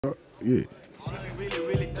Yeah. She be really,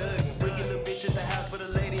 really thuggin'. Freaky little bitch at the house for the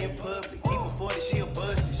lady in public. Keep her 40, she a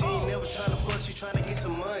bustin'. She ain't never tryna fuck, she tryna get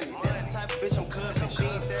some money. That's the type of bitch I'm cuffin'. She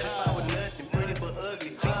ain't satisfied with nothing. Pretty but ugly.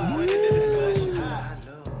 Speak of money, the discussion. I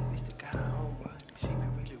love her, bitch that got her own money. She be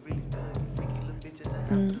really, really thuggin'. Freaky little bitch at the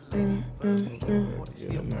house for the lady in public. Keep her 40,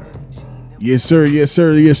 she a bustin'. She ain't never Yes, sir. Yes,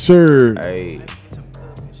 sir. Yes, sir. Hey, bitch I'm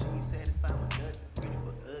cuffin'. She ain't satisfied with nothing. Pretty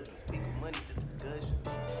but ugly. Speak of money, the discussion.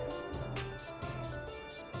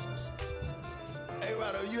 Hey,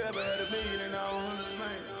 Rado, you ever had $1 million in all hundreds, man?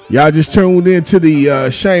 Y'all just tuned into the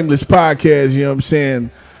Shameless Podcast. You know what I'm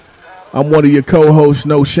saying? I'm one of your co-hosts,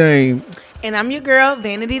 No Shame. And I'm your girl,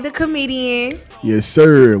 Vanity the Comedian. Yes,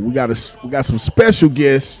 sir. We got some special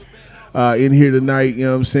guests in here tonight. You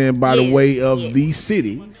know what I'm saying? By the Yes, way of yes. the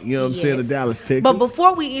city. You know what I'm saying? Yes. Of Dallas, Texas. But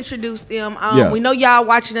before we introduce them, Yeah. we know y'all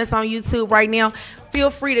watching us on YouTube right now. Feel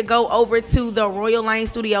free to go over to the Royal Lane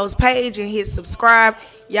Studios page and hit subscribe.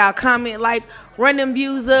 Y'all comment, like, run them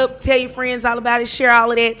views up, tell your friends all about it, share all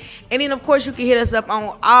of that. And then, of course, you can hit us up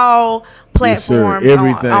on all platforms. Yes, sir.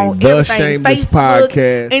 Everything. On The everything. Shameless Facebook,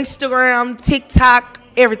 Podcast. Instagram, TikTok,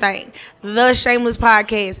 everything. The Shameless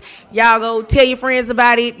Podcast. Y'all go tell your friends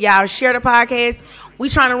about it. Y'all share the podcast. We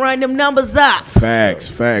trying to run them numbers up.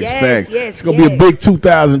 Facts. Yes, yes, It's going to be a big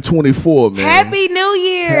 2024, man. Happy New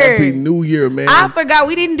Year. Happy New Year, man. I forgot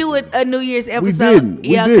we didn't do a New Year's episode. didn't. We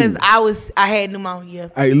Yeah, because didn't. I had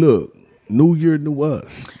pneumonia. Hey, look. New Year, new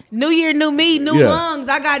us. New Year, new me, new Yeah. lungs.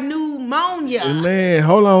 I got pneumonia. Man,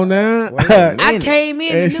 hold on now. I came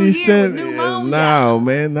in And the new she year with stand- pneumonia. No,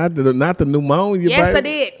 man, not the pneumonia. Yes, I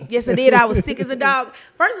baby. did. Yes, I did. I was sick as a dog.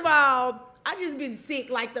 First of all, I just been sick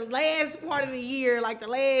like the last part of the year, like the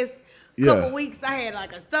last couple weeks. I had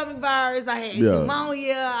like a stomach virus. I had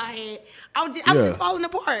pneumonia. I was just falling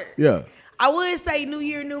apart. Yeah, I would say New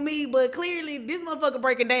Year, new me, but clearly this motherfucker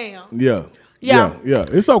breaking down. yeah. Yeah.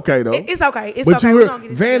 It's okay though. It's okay. It's But okay. you We're heard, gonna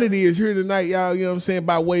get it Vanity is here tonight, y'all. You know what I'm saying?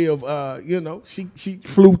 By way of, she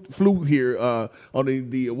flew here on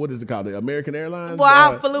the what is it called? The American Airlines. Well,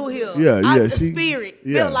 I flew here. Yeah. Spirit.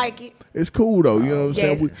 Yeah. Feel like it. It's cool though. You know what I'm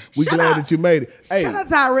saying? Yes. We Shout glad out- that you made it. Hey, Shout out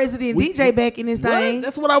to our resident DJ back in this what? thing.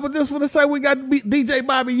 That's what I was just going to say. We got DJ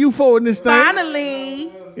Bobby UFO in this thing.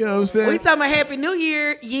 Finally. You know what I'm saying? We talking about Happy New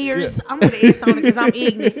Year years. I'm going to S on it because I'm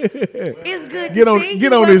ignorant. It's good Get to on- see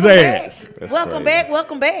get you. on his Welcome ass. back. That's Welcome crazy. back.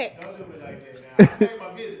 Welcome back.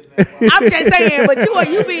 I'm just saying, but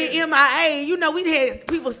you been MIA. You know, we had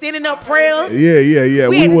people sending up prayers. Yeah.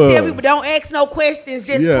 We had to was. tell people, don't ask no questions,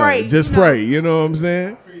 just pray. Just you know? pray. You know what I'm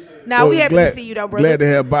saying? Now, we happy glad, to see you, though, brother. Glad to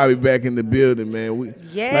have Bobby back in the building, man. Like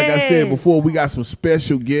I said Yes. before, we got some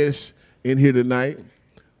special guests in here tonight.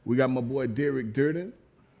 We got my boy Derek Durden.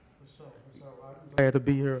 Glad to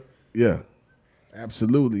be here. Yeah,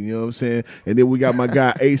 absolutely. You know what I'm saying? And then we got my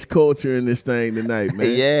guy Ace Culture in this thing tonight,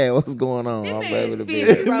 man. yeah, what's going on? This I'm man ready to be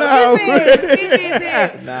spinning, here. bro. No, This man spinning his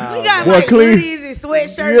head. Nah, We got Boy, like clean. hoodies and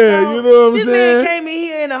sweatshirts Yeah, on. you know what I'm this saying? man came in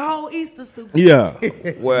here in a whole Easter suit. Yeah,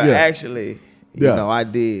 Well, Yeah. actually, you Yeah. know, I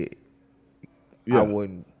did. Yeah. I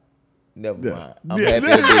wouldn't. Never Yeah. mind. I'm happy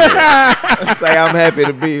to be here. Say I'm happy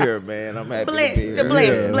to be here, man. I'm happy to be Blessed, here. the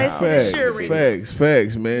blessed, Yeah, blessed and assured.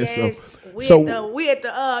 facts, man. Yes, we so at the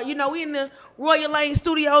we in the Royal Lane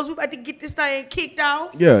Studios. We about to get this thing kicked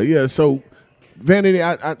off. yeah. So Vanity,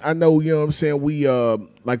 I know, you know what I'm saying. We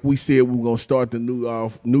like we said, we are gonna start the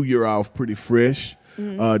new year off pretty fresh.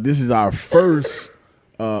 Mm-hmm. This is our first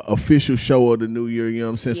official show of the new year. You know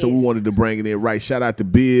what I'm saying. So we Yes. wanted to bring it in right. Shout out to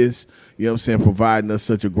Biz. You know what I'm saying, providing us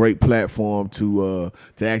such a great platform to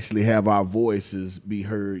actually have our voices be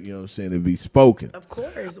heard, you know what I'm saying, and be spoken. Of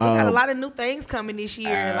course, we got a lot of new things coming this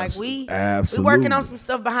year. Like we working on some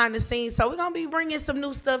stuff behind the scenes, so we're gonna be bringing some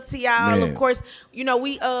new stuff to y'all. Man. Of course, you know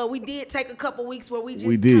we did take a couple weeks where we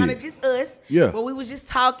did. kind of just us, Yeah. where we was just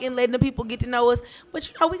talking, letting the people get to know us. But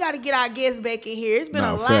you know we got to get our guests back in here. It's been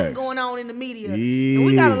a lot Facts. going on in the media, Yeah. and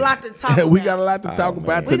we got a lot to talk about. We got a lot to talk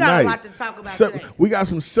about We tonight. got a lot to talk about today. We got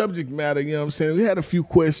some subject matter, you know what I'm saying. We had a few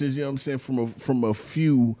questions, you know what I'm saying, from a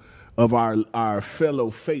few of our fellow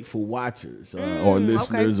faithful watchers or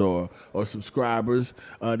listeners or subscribers.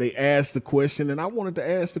 They asked the question, and I wanted to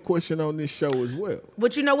ask the question on this show as well.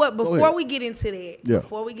 But you know what? ahead. Before we get into that, Yeah.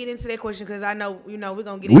 before we get into that question, because I know we're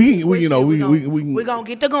gonna get We- into the we- you question. know, and we can- we're gonna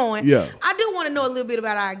get to going. Yeah. I do want to know a little bit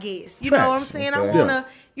about our guests. You know what I'm Facts. saying? Okay. I wanna,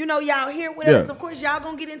 you know, y'all here with Yeah. us. Of course, y'all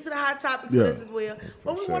gonna get into the hot topics Yeah. with us as well.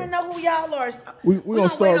 But we want to know who y'all are. We We gonna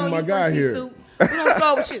start wait with on my you, guy 3P here. Suit. We're gonna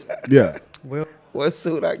start with you. Yeah. Well, What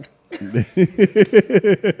suit I got?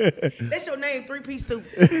 That's your name, 3P Suit.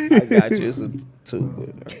 I got you some too.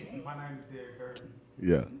 But, my name is Derek Durden,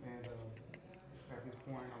 Yeah. and at this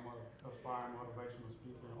point, I'm a aspiring motivational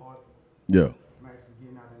speaker and author. Yeah. I'm actually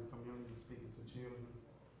getting out in the community, speaking to children,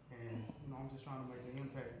 and I'm just trying to make an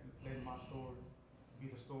impact, letting my story be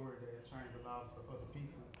the story that changed the lives of other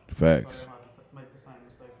people. Facts. So they don't have to make the same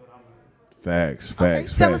mistakes that I made. Facts. Okay,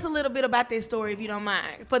 tell us a little bit about that story if you don't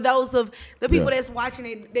mind. For those of the people that's watching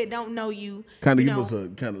it that don't know you. Kind of give us a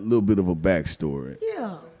little bit of a backstory.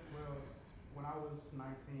 Yeah. Well, when I was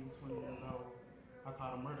 19, 20 years old, I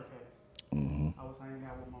caught a murder case. Mm-hmm. I was hanging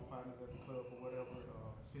out with my partners at the club or whatever.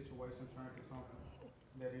 Situation turned to something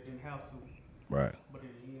that it didn't have to. Right. But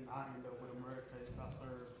in the end, I ended up with a murder case. I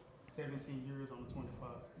served 17 years on a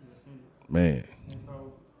 25-year sentence. Man. And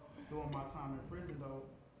so during my time in prison, though,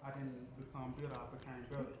 I didn't become bitter. I became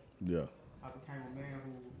better. Yeah. I became a man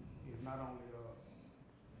who is not only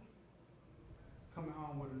coming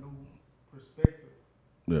home with a new perspective.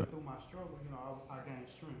 Yeah. Through my struggle, I gained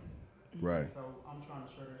strength. Right. And so I'm trying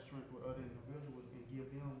to share that strength with other individuals and give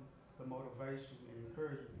them the motivation and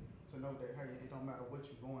encouragement to know that, hey, it don't matter what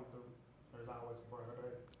you're going through, there's always a brighter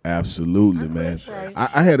day. Absolutely, man. Right.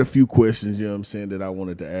 I had a few questions, you know what I'm saying, that I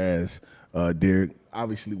wanted to ask Derek.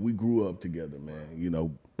 Obviously, we grew up together,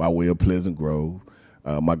 man, by way of Pleasant Grove.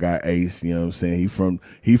 My guy Ace, you know what I'm saying,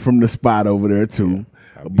 he from the spot over there too.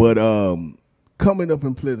 Yeah, but coming up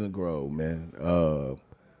in Pleasant Grove, man,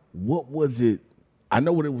 what was it? I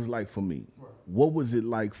know what it was like for me. Right. What was it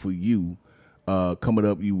like for you coming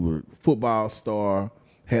up? You were a football star,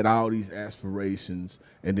 had all these aspirations,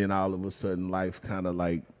 and then all of a sudden life kind of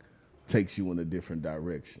like takes you in a different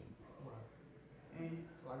direction. Right. And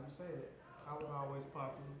like you said, I was always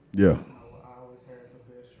popular. Yeah. I always had the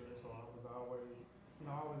best dress, so I was always,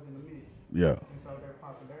 always in the mix. Yeah. And so that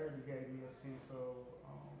popularity gave me a sense of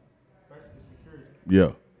basically security.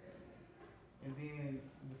 Yeah. And then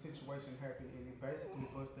the situation happened, and it basically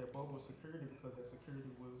bust that bubble of security because that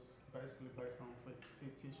security was basically based on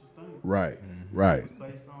fictitious things. Right. Mm-hmm. Right. It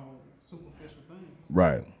was based on superficial things.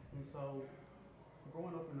 Right. And so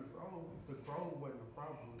growing up in the Grove wasn't a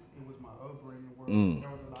problem. It was my upbringing where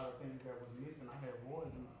there was a lot of things that was missing. I had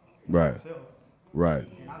voids in myself. Right.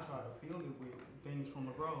 And I tried to fill it with things from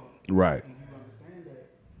the Grove. Right. And you understand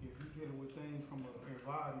that if you fill it with things from an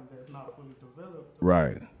environment that's not fully developed,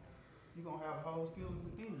 right, you're going to have holes still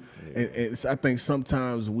within you. And I think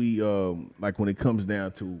sometimes we, like when it comes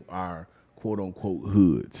down to our quote-unquote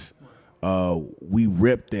hoods, we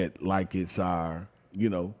rep that like it's our,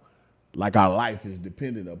 like our life is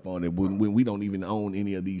dependent upon it when we don't even own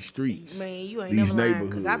any of these streets. Man, you ain't these never lying, neighborhoods.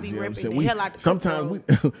 because I be repping the hell out the sometimes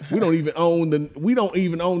we don't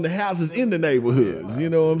even own the houses in the neighborhoods. You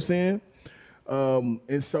know what I'm saying?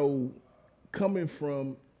 And so coming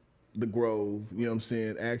from the Grove, you know what I'm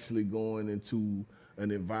saying, actually going into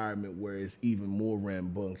an environment where it's even more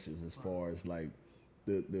rambunctious as far as like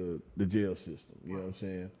the jail system. You know what I'm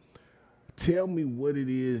saying? Tell me what it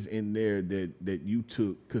is in there that you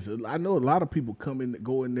took, because I know a lot of people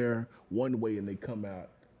go in there one way and they come out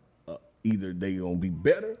either they gonna be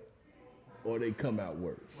better or they come out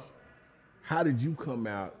worse. How did you come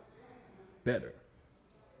out better?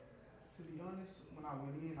 To be honest, when I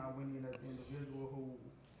went in as an individual who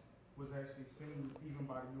was actually seen even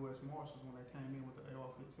by the U.S. Marshals when they came in with the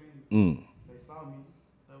AR-15. They saw me.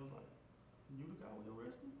 They was like, "You the guy we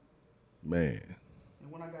arrested?" Man. And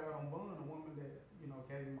when I got out on bond, the woman that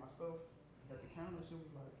gave me my stuff at the counter, she was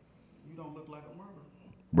like, "You don't look like a murderer."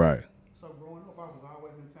 Right. So growing up, I was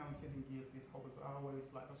always talented and gifted. I was always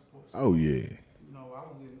like a sports. Oh yeah. I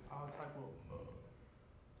was in all type of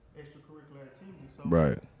extracurricular activities. So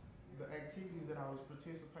right. The activities that I was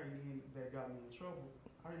participating in that got me in trouble,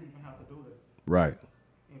 I didn't even have to do that. Right.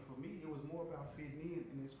 And for me, it was more about fitting in.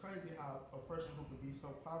 And it's crazy how a person who could be so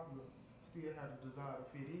popular still had a desire to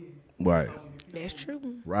fit in. Right. So that's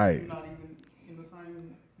true. Right. Not even in the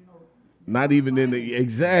same, not even in the,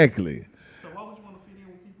 exactly. So why would you want to fit in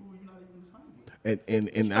with people who you're not even the same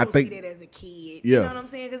with? And you I think see that as a kid. Yeah. You know what I'm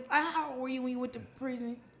saying? Because how old were you when you went to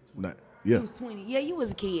prison? Yeah. You was 20. Yeah, you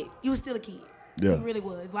was a kid. You was still a kid. Yeah. You really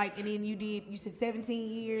was. Like, and then you said 17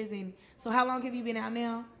 years. And so how long have you been out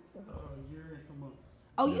now? A year and some months.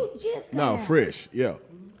 Oh, you just got out. Fresh. Yeah.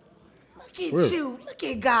 Look at you. Look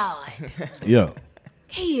at God. Yeah.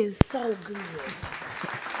 He is so good.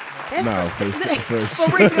 That's for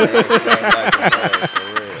real.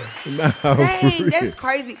 Dang, that's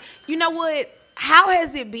crazy. You know what? How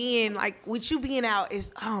has it been, like, with you being out,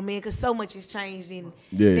 because so much has changed in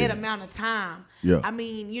that amount of time. Yeah. I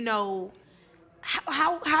mean,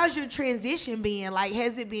 how's your transition been? Like,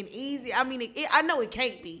 has it been easy? I mean, I know it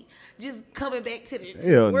can't be. Just coming back to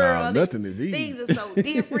the world. Nothing is easy. Things are so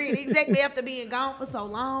different, exactly after being gone for so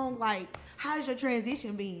long. Like, how's your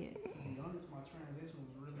transition been? To be honest, my transition was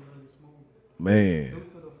really, really smooth. Man. Due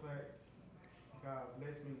to the fact God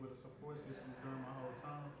blessed me with a support system during my whole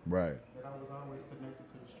time. Right. That I was always connected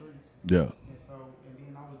to the streets. Yeah. And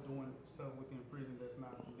then I was doing stuff within prison that's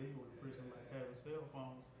not illegal in prison, like having cell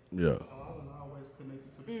phones. Yeah. So I was always connected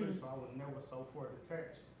to the streets, so I was never so far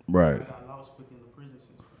detached. Right. I got lost within the prison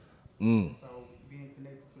system. So being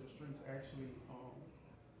connected to the streets actually,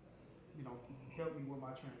 helped me with my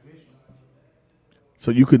transition. So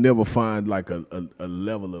you could never find like a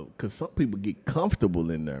level of, because some people get comfortable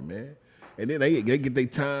in there, man. And then they get their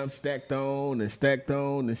time stacked on and stacked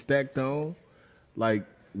on and stacked on. Like,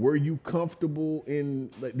 were you comfortable in,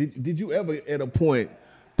 like, did you ever at a point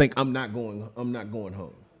think I'm not going home? I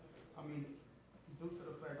mean, due to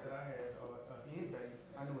the fact that I had an end date,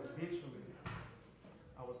 I knew eventually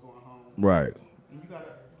I was going home. Right. And you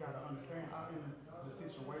gotta understand, I'm in the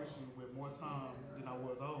situation with more time than I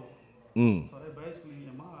was old. So they basically,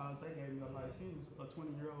 in my eyes, they gave me a life sentence, a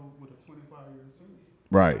 20-year-old with a 25-year sentence.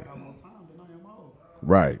 Right. I got more time than I am old.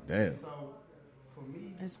 Right. Damn. So for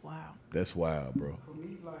me, That's wild. That's wild, bro. for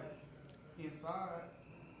me, like inside,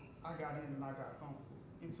 I got in and I got comfortable.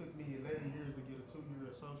 It took me 11 years to get a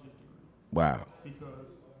 2-year associate's degree. Wow.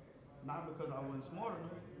 Not because I wasn't smart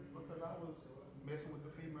enough, because I was messing with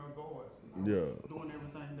the female guards. Yeah. Doing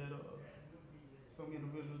everything that some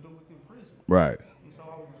individuals do within prison. Right. And so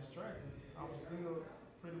I was distracted. I was still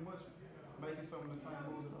pretty much making some of the same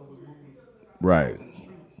moves that I was moving Right. in the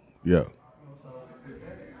streets. Yeah. So with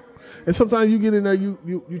that, And sometimes you get in there,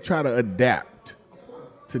 you try to adapt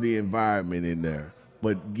to the environment in there,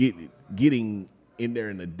 but getting in there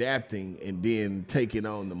and adapting, and then taking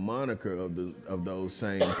on the moniker of those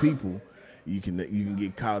same people, you can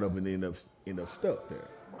get caught up and end up stuck there.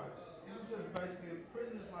 right. And it's just basically,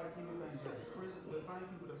 prison is like anything else. Prison, the same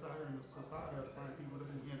people that's out here in the society are the same people that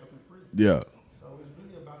will end up in prison. Yeah. So it's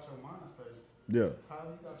really about your mind state. Yeah. How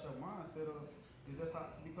you got your mind set up is that's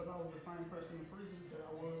how, because I was the same person in prison that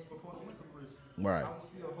I was before I went to prison. Right. I was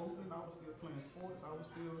still hooping, I was still playing sports, I was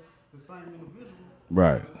still the same individual.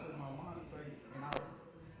 Right. Just in my mind state, and I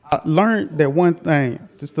learned that one thing,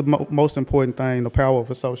 just the most important thing, the power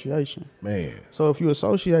of association. Man. So if you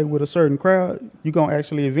associate with a certain crowd, you're gonna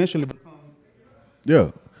actually eventually become.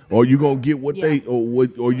 Yeah. Or you're gonna get what Yeah.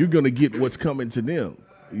 or you're gonna get what's coming to them.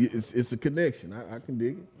 It's a connection. I can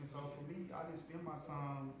dig it. And so for me, I didn't spend my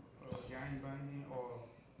time gang banging or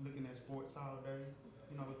looking at sports all day.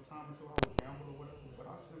 The time until I would gamble or whatever. But I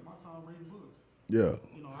spent my time reading books. Yeah.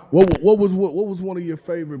 I What was one of your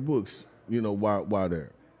favorite books? While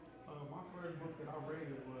there. My first book that I read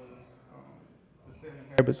was The 7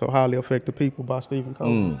 Habits of Highly Effective People by Stephen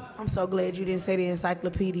Covey. I'm so glad you didn't say the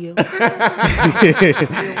encyclopedia. One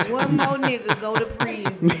more nigga go to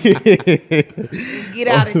prison and get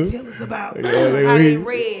out and tell us about how they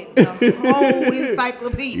read the whole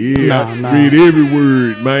encyclopedia. Yeah, Nah. read every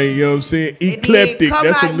word, man. You know what I'm saying? And then Eclectic. come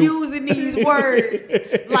That's out a new. using these words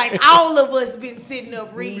like all of us been sitting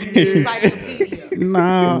up reading the encyclopedia.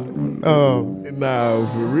 Nah,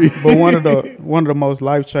 for real. But one of the most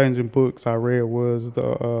life-changing books I read was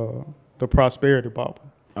the Prosperity Bible.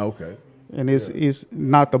 Okay. And it's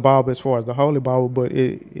not the Bible as far as the Holy Bible, but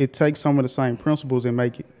it takes some of the same principles and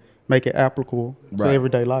make it applicable to Right.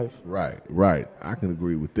 everyday life. Right. I can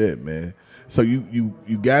agree with that, man. So you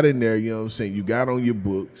got in there, you know what I'm saying? You got on your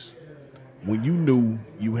books when you knew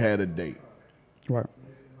you had a date. Right.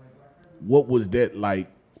 What was that like?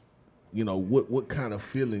 What kind of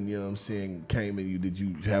feeling, you know what I'm saying, came in you? Did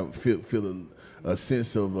you feel a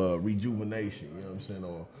sense of rejuvenation, you know what I'm saying?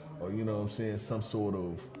 Or you know what I'm saying, some sort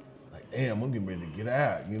of like, damn, I'm getting ready to get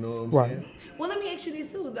out, you know what I'm saying? Well, let me ask you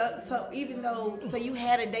this too. So even though you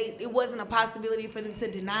had a date, it wasn't a possibility for them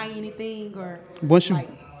to deny anything, or Once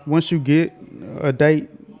you get a date,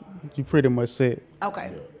 you pretty much set.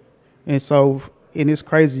 Okay. And so, and it's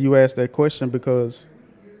crazy you asked that question because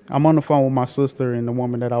I'm on the phone with my sister and the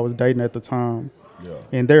woman that I was dating at the time. Yeah.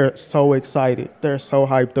 And they're so excited. They're so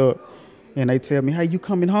hyped up. And they tell me, hey, you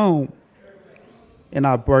coming home? And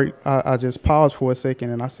I just paused for a second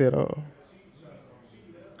and I said, I'm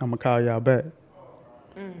going to call y'all back.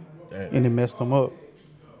 And it messed them up.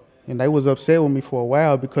 And they was upset with me for a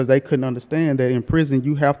while because they couldn't understand that in prison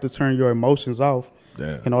you have to turn your emotions off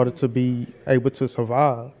in order to be able to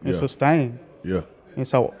survive and sustain. Yeah. And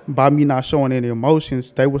so by me not showing any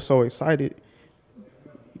emotions, they were so excited.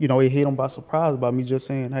 It hit them by surprise by me just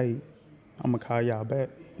saying, hey, I'm going to call y'all back.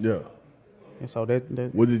 Yeah. And so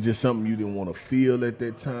that Was it just something you didn't want to feel at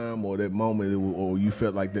that time, or that moment, or you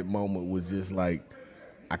felt like that moment was just like,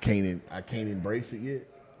 I can't embrace it yet?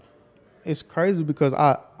 it's crazy because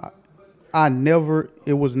it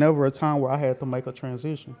was never a time where I had to make a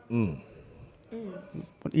transition. Even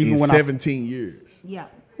in 17 years. Yeah.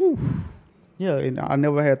 Yeah, and I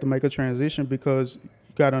never had to make a transition because you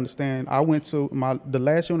got to understand. I went to the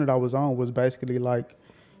last unit I was on was basically like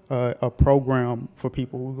a program for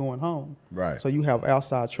people who were going home. Right. So you have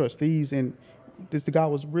outside trustees, and the guy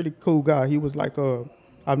was a really cool guy. He was like,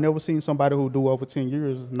 I've never seen somebody who do over 10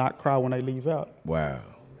 years not cry when they leave out. Wow.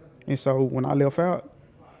 And so when I left out,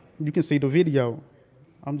 you can see the video.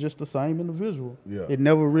 I'm just the same individual. Yeah. It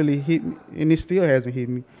never really hit me, and it still hasn't hit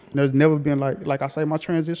me. And there's never been like I say, my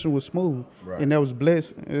transition was smooth, Right. and that was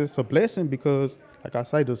blessed. It's a blessing because, like I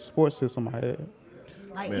say, the support system I had.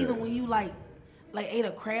 Like Man. even when you like ate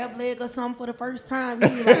a crab leg or something for the first time, you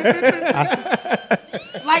be like,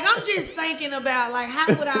 like I'm just thinking about like how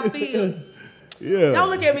would I feel? Yeah. Don't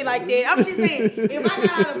look at me like that. I'm just saying, if I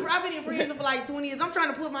got out of, I've been in prison for like 20 years. I'm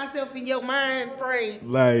trying to put myself in your mind frame.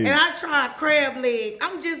 Like- and I try crab leg.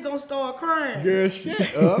 I'm just gonna start crying. Girl, shut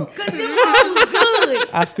up. Cause them hoes good.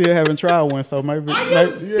 I still haven't tried one, so maybe. Are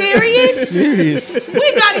you serious? serious?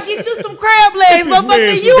 We gotta get you some crab legs, Man,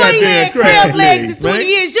 motherfucker. some You ain't goddamn had crab crab legs in legs, 20 man.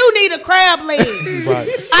 years. You need a crab leg. Right.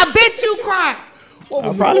 I bet you cry. What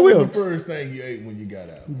was, probably what will. was the first thing you ate when you got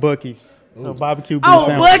out? Buc-ee's. A barbecue beef Oh,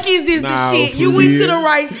 sandwich. Buc-ee's is Nah, the shit. for You went to real. the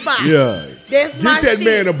right spot. Yeah. That's Get my that shit.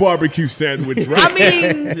 man a barbecue sandwich, right? I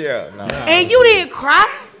mean, Yeah, no. and you didn't cry?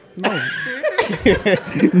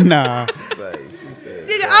 Nah. She said.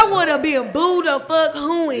 Nigga, I would have been booed the fuck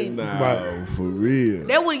hooing. Nah, Right. for real.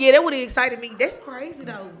 That would have excited me. That's crazy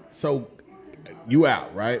though. So, you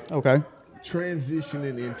out, right? Okay.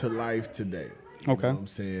 Transitioning into life today. You Okay. know what I'm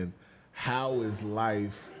saying? How is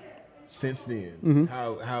life since then? Mm-hmm.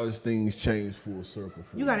 How has things changed full circle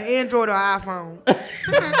for You got an Android or iPhone?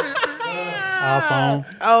 iPhone.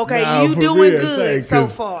 Okay, Nah, you for doing real, good say, so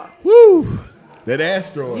 'cause- far. Woo! That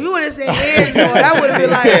asteroid. You would have said Android. I would have been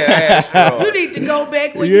like, you need to go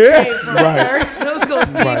back where you Yeah. came from, Right. sir. I was gonna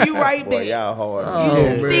send you right Boy, back. y'all hard. Oh,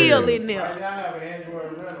 You man. still in there.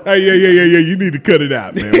 Hey, yeah. You need to cut it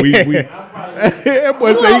out, man. We that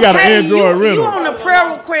boy say you got an okay, Android you rental. on the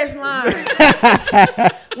prayer request line.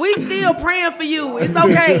 We still praying for you. It's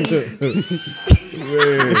okay.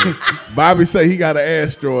 Man. Bobby say he got an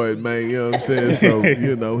asteroid, man. You know what I'm saying? So,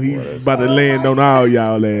 you know, he's about to land on all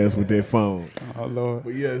y'all ass with that phone. Oh, Lord.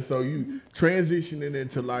 But yeah, so you transitioning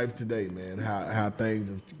into life today, man. How things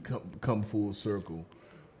have come full circle.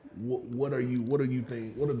 What are you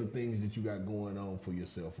think? What are the things that you got going on for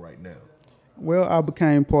yourself right now? Well, I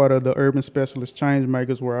became part of the Urban Specialist Change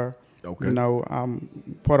Makers, where Okay. you know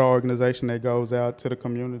I'm part of an organization that goes out to the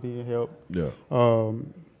community and help. Yeah.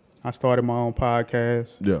 I started my own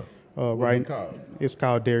podcast. Yeah. Right, it called? it's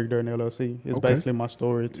called Derek Durden LLC. It's Okay. basically my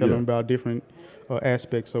story, telling Yeah. about different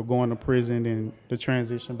aspects of going to prison and the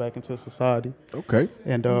transition back into society. Okay.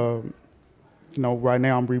 And you know, right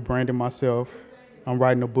now I'm rebranding myself. I'm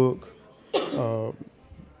writing a book. I'm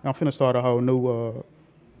finna start a whole new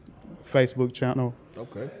Facebook channel,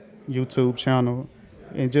 Okay. YouTube channel,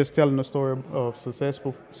 and just telling the story of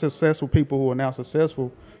successful people who are now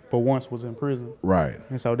successful, but once was in prison. Right.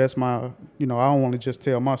 And so that's my, you know, I don't want to just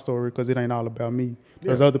tell my story because it ain't all about me.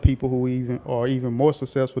 There's Yeah. other people who even more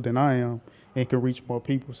successful than I am and can reach more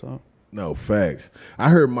people. So No, facts. I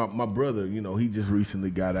heard my brother, you know, he just recently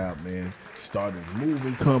got out, man. Started a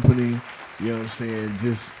moving company, you know what I'm saying?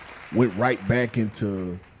 Just went right back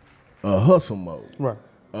into hustle mode. right,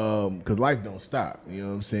 Because life don't stop, you know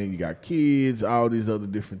what I'm saying? You got kids, all these other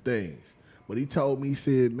different things. But he told me, he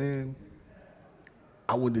said, man,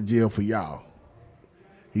 I went to jail for y'all.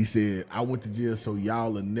 He said, I went to jail so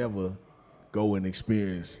y'all will never go and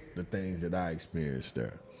experience the things that I experienced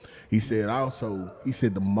there. He said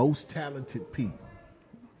the most talented people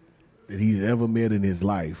that he's ever met in his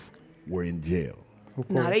life were in jail. of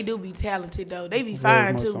Nah, course. they do be talented though. They be Very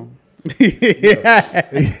fine much too.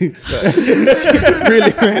 so.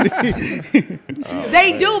 Really,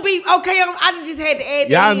 They do be okay. I just had to add that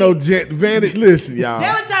Y'all in. know Vanity. Listen, y'all.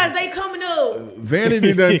 Valentine's Day coming up.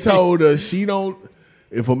 Vanity done told us she don't.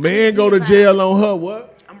 If a man go to jail on her,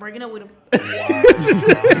 what? I'm breaking up with him.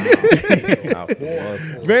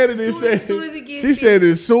 Vanity Soon as said. it gets She said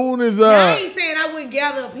as soon as Now, I ain't saying I wouldn't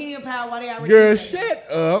gather a pen pal while they already. girl, in there.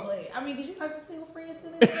 shut up. But, I mean, cause you got some single friends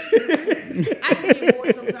still in there. I just get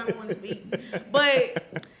bored sometimes I want to speak.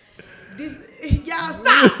 But this, y'all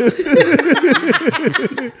stop.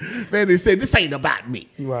 Vanity said this ain't about me.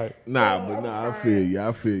 Right. Nah, I feel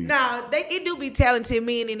you. Nah, it do be talented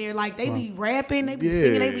men in there. Like they be rapping, they be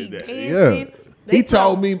singing, they be dancing. Yeah. He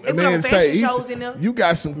told me, they put man, on say fashion shows in there. you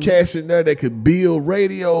got some cash in there that could build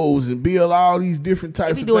radios and build all these different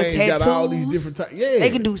types be of doing things. Got all these tattoos. different types. Yeah, They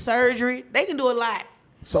can do surgery. They can do a lot.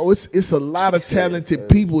 So it's a lot of talented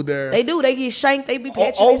people there. They do. They get shanked. They be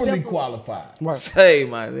patching overly themselves up. qualified. Right. say,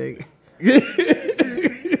 my nigga.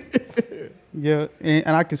 Yeah,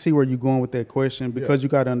 and I can see where you're going with that question because you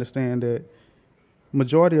got to understand that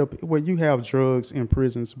majority of you have drugs in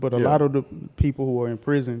prisons, but a lot of the people who are in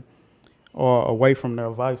prison are away from their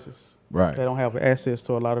vices. Right. They don't have access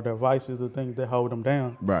to a lot of their vices, the things that hold them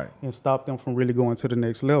down. Right. And stop them from really going to the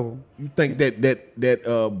next level. You think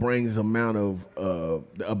that brings amount of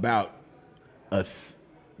about us,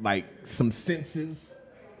 like some senses?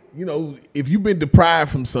 You know, if you've been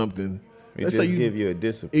deprived from something, It just give you a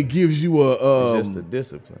discipline. it gives you It's just a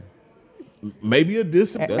discipline. maybe a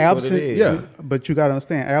discipline. That's what it is. Yeah. But you got to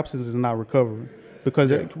understand, absence is not recovery.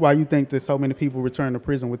 Because why you think that so many people return to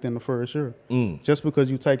prison within the first year? Just because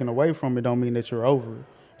you're taken away from it don't mean that you're over it.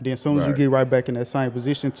 Then as soon as you get right back in that same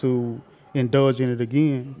position to indulge in it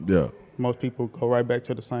again, most people go right back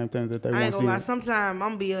to the same thing that they I ain't once gonna lie. did. Sometimes I'm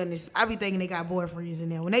gonna be honest. I be thinking they got boyfriends in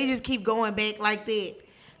there when they just keep going back like that.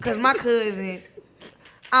 Cause my cousin,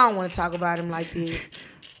 I don't want to talk about him like that,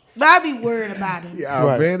 but I be worried about him. Yeah,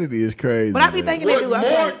 our vanity is crazy. But I be thinking they do. What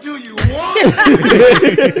more do you want?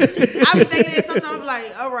 I be thinking that sometimes I'm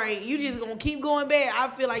like, all right, you just gonna keep going back. I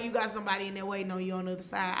feel like you got somebody in there waiting on you on the other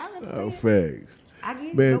side. I understand. Oh, facts. I get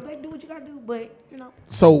it. Man. Go back, do what you gotta do. But you know,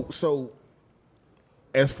 So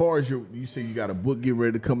as far as you say you got a book getting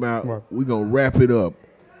ready to come out, Right. we're gonna wrap it up.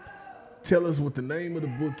 Tell us what the name of the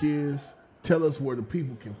book is. Tell us where the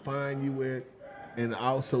people can find you at. And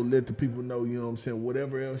also let the people know, you know what I'm saying,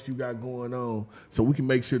 whatever else you got going on, so we can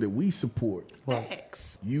make sure that we support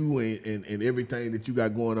facts. you and everything that you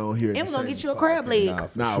got going on here. And we're gonna get you a crab leg.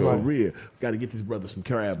 For real. Got to get this brother some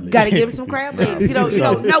crab legs. Gotta give him some crab legs. You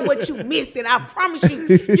don't know what you missing. I promise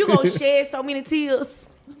you gonna shed so many tears.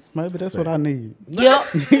 Maybe that's what I need.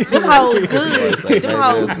 Yep. Them hoes good. Them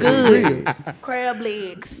hoes good. Crab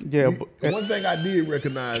legs. Yeah, but One thing I did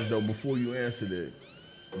recognize, though, before you answered it,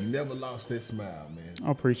 you never lost that smile, man.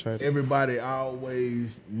 I appreciate it. Everybody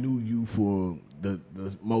always knew you for the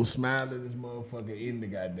most smilingest motherfucker in the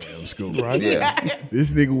goddamn school. Right? Yeah.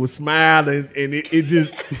 This nigga was smiling, and it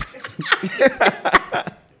just...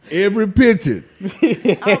 every picture.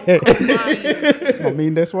 I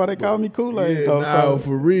mean, that's why they call me Kool-Aid. Yeah, though, nah, so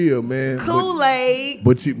for real, man. Kool-Aid.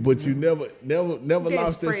 But you never That's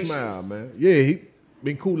lost that precious. smile, man. Yeah, he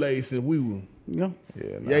been Kool-Aid since we were yeah.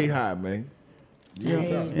 yay high, man.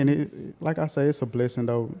 And it, like I say, it's a blessing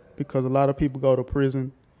though, because a lot of people go to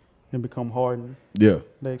prison and become hardened. Yeah.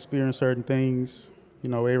 They experience certain things. You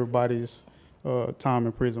know, everybody's time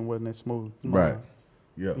in prison wasn't as smooth. as Right. mine.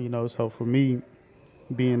 Yeah. You know, so for me,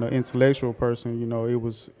 being an intellectual person, you know, it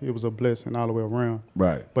was a blessing all the way around.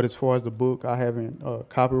 Right. But as far as the book, I haven't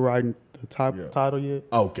copyrighted the title yet.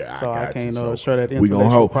 Okay, So I got can't you. share that we gonna intellectual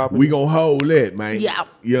hold, property. We gonna hold that, man. Yeah.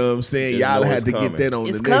 You know what I'm saying? Just Y'all know had it's to coming. get that on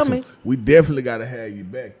It's the next coming. one. We definitely gotta have you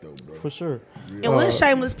back, though, bro. For sure. And when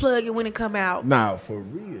Shameless plug it when it come out. Nah, for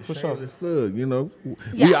real. For sure. Shameless plug, you know. We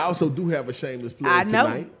Yeah. also do have a shameless plug I know.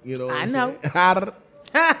 tonight. You know what I I'm know. saying?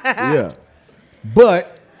 Yeah.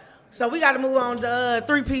 But, So we got to move on to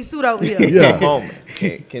three-piece suit over here. yeah. Moment.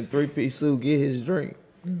 Can 3-piece suit get his drink?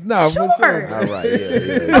 No, Sure. All right.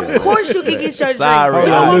 Yeah. Of course you can get your Sorry,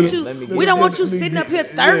 drink. let me We don't want you sitting up here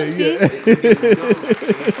thirsty.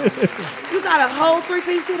 You got a whole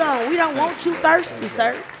three-piece suit on. We don't want you thirsty,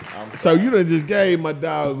 sir. So you done just gave my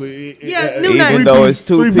dog. New Even name. though it's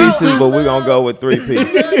 2 three pieces, pieces. but we're going to go with 3 I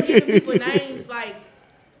pieces. love giving people names. Like,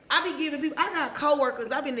 I be giving people. I got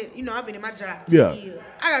coworkers. I've been in my job 10 years.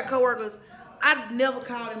 I got coworkers. I never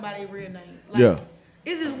called them by their real name. Like, Yeah.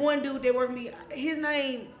 This is one dude that worked with me. His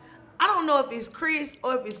name, I don't know if it's Chris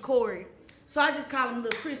or if it's Corey. So I just call him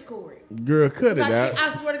Little Chris Corey. Girl, cut it out.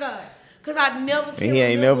 I swear to God. Because I never And he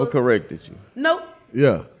ain't never corrected you. Nope.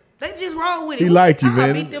 Yeah. They just roll with it. He like you, I'll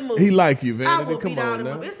Vanity. beat them up. He like you, I Vanity. will Come beat all on them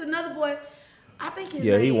now. up. It's another boy. I think his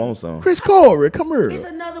Yeah, name. he wants some. Chris Corey, come here. It's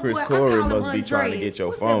another Chris boy. Corey I call must him be trying to Andreas. get your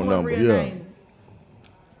What's phone that boy number. real Yeah. name?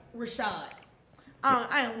 Rashad.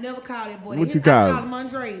 I don't never call that boy. What that. you I call call him? him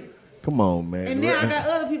Andreas. Come on, man. And now I got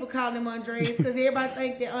other people calling him Andreas because everybody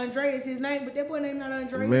think that Andreas is his name, but that boy name not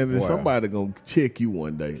Andreas. Man, there's Wow. somebody gonna check you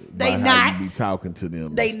one day. They about how not. you be talking to them.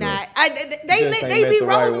 and They stuff. not. Just They ain't be met the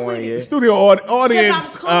right rolling one with yet. it. Studio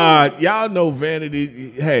audience, Because I'm cool. y'all know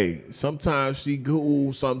Vanity. Hey, sometimes she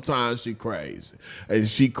cool, sometimes she crazy, and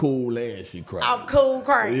she cool and she crazy. I'm cool,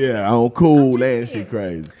 crazy. Yeah, I'm cool I'm just and she saying.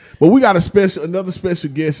 crazy. But we got another special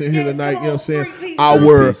guest in here Yes, tonight. come You know on, what I'm saying? three-piece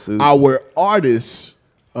Our suits. our artists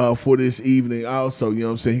for this evening. Also, you know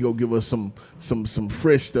what I'm saying? He gonna give us some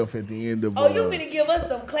fresh stuff at the end of. Oh, you finna give us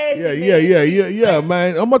some classic. Yeah,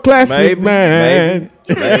 man. I'm a classic Maybe. man. Maybe.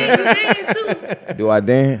 You dance too. Do I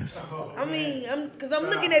dance? I mean, because I'm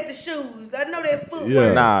looking at the shoes. I know that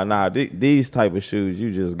footwear. Yeah. Nah. These type of shoes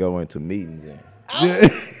you just go into meetings in. Yeah.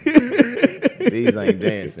 These ain't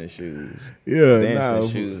dancing shoes. Yeah, Dancing nah.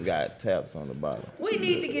 shoes got taps on the bottom. We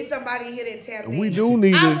need to get somebody here that tap in. We do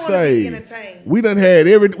need I to wanna be say entertained. we done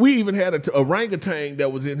had we even had a orangutan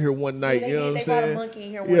that was in here one night. Yeah, you know what I'm they brought a saying? monkey in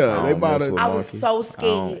here one Yeah, time. they bought mess with a. I was monkeys. so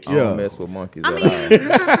scared. I Yeah. don't mess with monkeys I at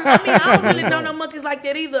mean, all. I don't really know no monkeys like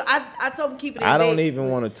that either. I told them keep it in I don't bed. even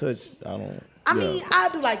want to touch. I don't. I mean, I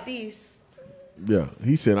do like this. Yeah,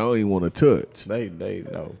 he said I don't even want to touch. They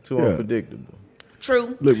no too Yeah. unpredictable.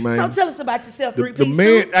 True. Look, man. So tell us about yourself, The 3-piece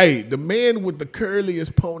man, suit. hey, the man with the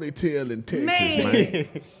curliest ponytail in Texas, man.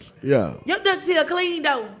 Yeah, Your ducktail clean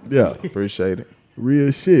though. yeah, Appreciate it.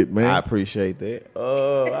 real shit, man. I appreciate that.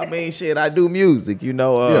 I mean, shit. I do music. You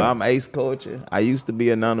know, Yeah. I'm Ace Culture. I used to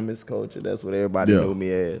be Anonymous Culture. That's what everybody Yeah. knew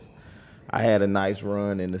me as. I had a nice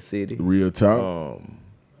run in the city. Real talk. Um,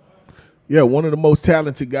 Yeah, one of the most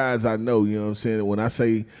talented guys I know. You know what I'm saying? When I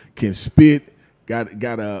say can spit, got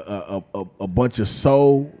a bunch of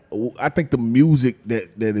soul. I think the music that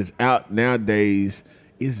is out nowadays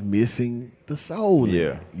is missing the soul. in Yeah.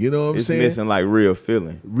 it. You know what I'm it's saying? missing like real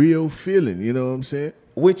feeling, Real feeling. You know what I'm saying?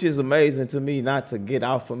 which is amazing to me. Not to get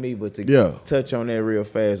off of me, but to Yeah. touch on that real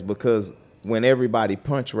fast because when everybody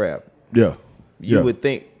punch rap, Yeah. you Yeah. would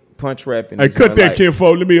think punch rapping. Hey, is cut gonna, that, like,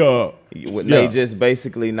 kinfolk. Let me When Yeah. they just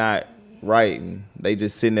basically not writing. They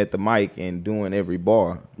just sitting at the mic and doing every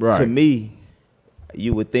bar. Right. To me,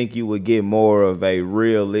 you would think you would get more of a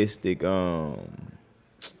realistic,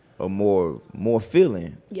 a more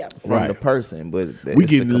feeling Yep. from Right. the person. But we it's the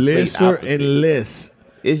getting complete lesser opposite. and less.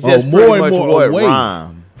 It's just more pretty and much more what away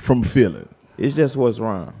rhyme. from feeling. It's just what's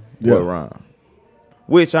rhyme. Yeah. What rhyme.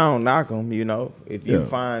 Which I don't knock them, you know. If you Yeah.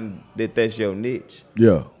 find that that's your niche,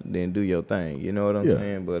 Yeah. then do your thing. You know what I'm Yeah.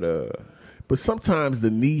 saying? But sometimes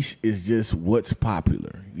the niche is just what's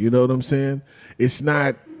popular. You know what I'm saying? It's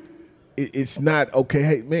not. It's not okay.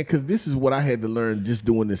 Hey man, because this is what I had to learn just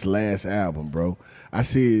doing this last album, bro. I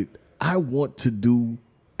said I want to do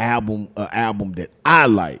an album that I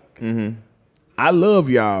like. Mm-hmm. I love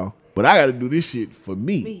y'all, but I got to do this shit for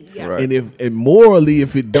me. Yeah. Right. And morally,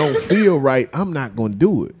 if it don't feel right, I'm not gonna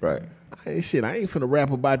do it. right. I ain't finna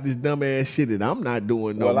rap about this dumbass shit that I'm not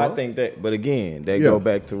doing no Well, more. I think that, but again, they Yeah. go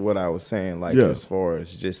back to what I was saying, like Yeah. as far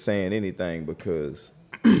as just saying anything, because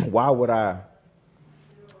why would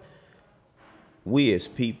we as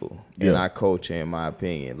people in Yeah. our culture, in my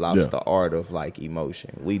opinion, lost Yeah. the art of like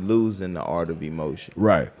emotion. We losing the art of emotion,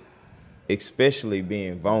 right. especially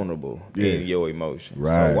being vulnerable Yeah. in your emotions.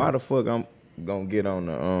 Right. So why the fuck I'm gonna get on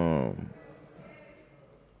the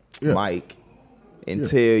Yeah. mic and Yeah.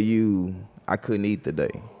 tell you I couldn't eat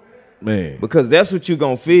today? Man. Because that's what you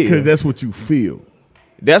gonna feel. Because that's what you feel.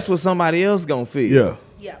 That's what somebody else gonna feel. Yeah.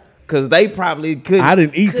 Yeah. Cause they probably couldn't. I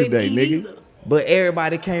didn't eat Couldn't today, eat nigga. either. But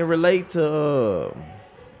everybody can't relate to,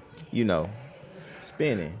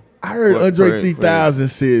 spinning. I heard For- Andre for- 3000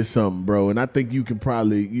 said something, bro, and I think you can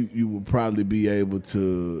probably you would probably be able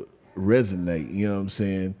to resonate. You know what I'm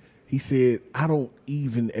saying? He said, "I don't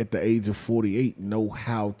even at the age of 48 know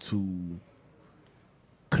how to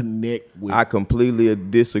connect with." I completely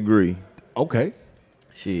disagree. Okay,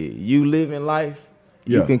 Shit, you live in life,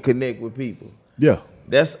 Yeah. you can connect with people. yeah.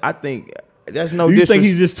 I think that's no You think disrespect.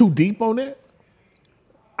 he's just too deep on that?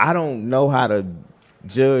 I don't know how to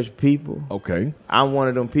judge people. Okay, I'm one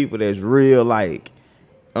of them people that's real like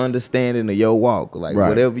understanding of your walk. Like Right.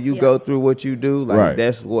 whatever you Yeah. go through, what you do, like Right.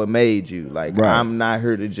 that's what made you. Like Right. I'm not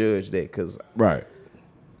here to judge that because right.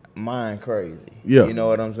 mine crazy. Yeah. You know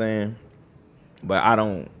what I'm saying? But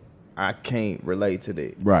I can't relate to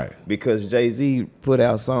that. Right. Because Jay-Z put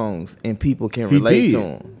out songs and people can He relate did. to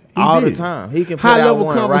him He all did. the time. He can put High out level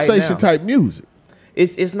one conversation right now. type music.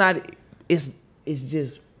 It's not it's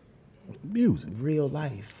just Music. real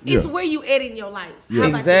life. It's Yeah. where you at in your life. Yeah. How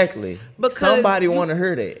about Exactly. Because Somebody you- want to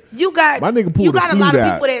hear that. that? You got My nigga pulled you the got a lot of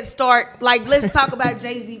flute people out. that start like let's talk about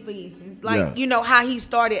Jay-Z for instance. Like, Yeah. you know how he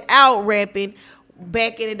started out rapping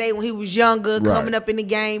back in the day when he was younger, Right. coming up in the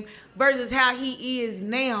game versus how he is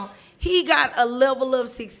now. He got a level of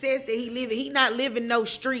success that he living. He not living no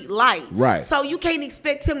street life. Right. So you can't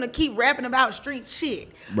expect him to keep rapping about street shit.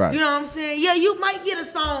 Right. You know what I'm saying? Yeah, you might get a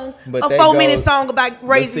song, But a that 4-minute goes- song about But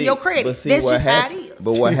raising see- your credit. but see That's what just how it is.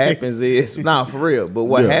 But what happens is, nah, for real. But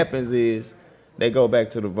what Yeah. happens is they go back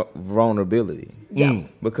to the vulnerability. Yeah.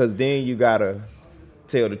 Because then you gotta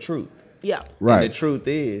tell the truth. Yeah. Right. And the truth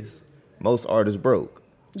is, most artists broke.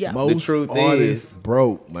 Yeah. Most truth artists is-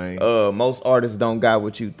 broke, man. Most artists don't got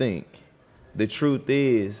what you think. The truth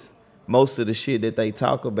is, most of the shit that they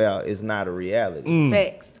talk about is not a reality. Mm.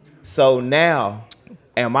 Facts. So now,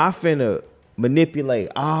 am I finna manipulate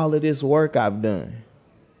all of this work I've done,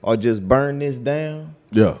 or just burn this down?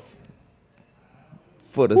 Yeah.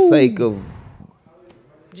 For the sake of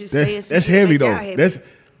Just That's saying some heavy shit though. make y'all happy. That's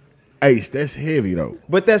Ace. That's heavy though.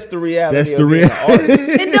 But that's the reality. That's of the being an reality. artist.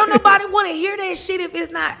 And don't nobody want to hear that shit if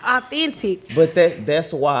it's not authentic. But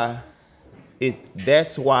that's why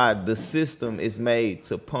the system is made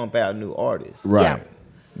to pump out new artists. Right. Yeah.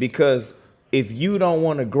 Because if you don't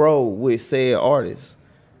want to grow with said artists,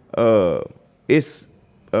 it's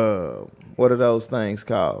what are those things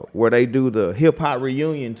called? Where they do the hip hop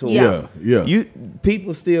reunion tour. Yeah.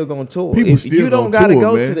 People still gonna tour. People If still you don't gonna gotta tour,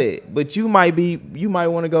 go man. to that, but you might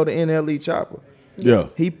want to go to NLE Chopper. Yeah.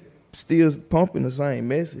 He still pumping the same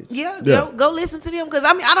message. Yeah, Yeah. go listen to them because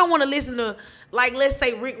I mean I don't want to listen to like let's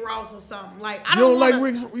say Rick Ross or something. Like I You don't don't like wanna,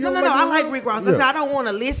 Rick- you No, don't I like like Rick Rick Ross. Yeah. I said I don't want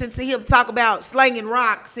to listen to him talk about slinging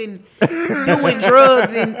rocks and doing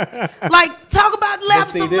drugs and like talk about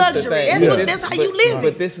laps see, of this the luxury. thing. That's how you live.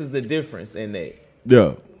 But this is the difference in that.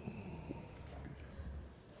 Yeah.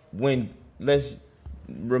 When let's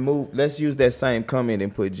use that same comment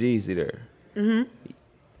and put Jeezy there.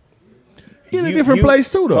 He in a different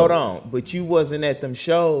place too though. Hold on, but you wasn't at them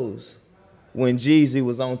shows when Jeezy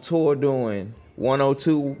was on tour doing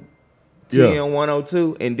 102, Yeah. 10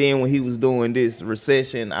 102, and then when he was doing this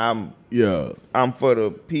recession, I'm for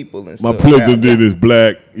the people and My stuff. president is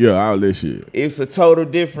black. Yeah, all that shit. It's a total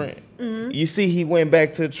different. You see, he went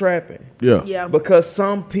back to trapping. Yeah. Yeah. Because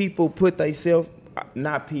some people put themselves,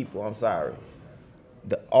 not people, I'm sorry.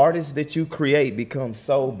 The artists that you create become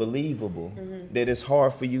so believable that it's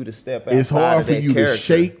hard for you to step outside It's hard of for that you character. to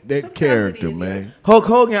shake that Sometimes character, it is, man. Hulk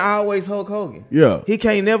Hogan always Hulk Hogan. Yeah. He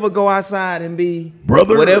can't never go outside and be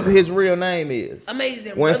Brother. whatever his real name is.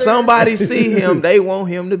 Amazing. When brother. somebody see him, they want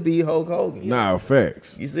him to be Hulk Hogan. Nah,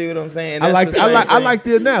 facts. You see what I'm saying? I That's the same I thing. like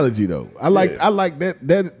the analogy though. I like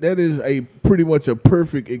that. That is a pretty much a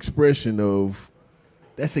perfect expression of.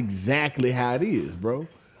 That's exactly how it is, bro.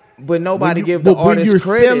 But nobody When you- give the but when artist you're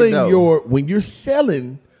credit selling though. when you're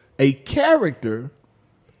selling a character,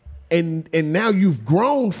 and now you've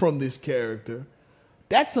grown from this character,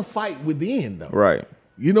 that's a fight within though. Right.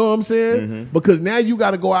 You know what I'm saying? Mm-hmm. Because now you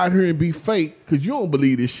got to go out here and be fake because you don't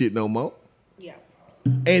believe this shit no more. Yeah.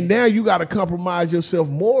 And now you got to compromise yourself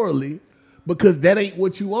morally because that ain't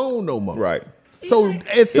what you own no more. Right. So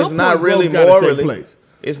at some It's not point, really growth gotta take morally. place.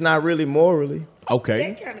 It's not really morally.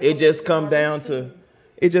 Okay. It just come down to,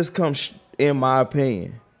 it just comes, in my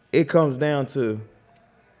opinion, it comes down to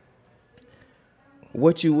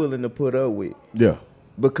what you willing to put up with. Yeah.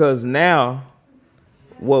 Because now,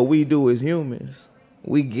 what we do as humans,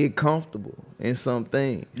 we get comfortable in some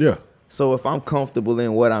things. Yeah. So if I'm comfortable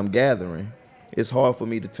in what I'm gathering, it's hard for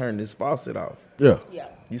me to turn this faucet off. Yeah. Yeah.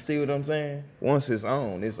 You see what I'm saying? Once it's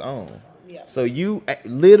on, it's on. Yeah. So you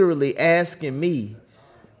literally asking me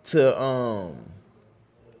to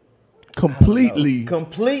completely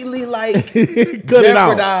like Cut it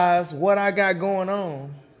out. jeopardize what I got going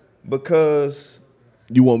on because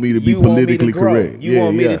You want me to be you want me to politically grow. correct. You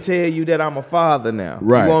want me to tell you that I'm a father now.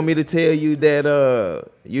 Right. You want me to tell you that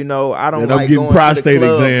I don't That I'm like getting going prostate to the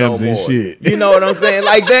club exams no and more. shit. You know what I'm saying?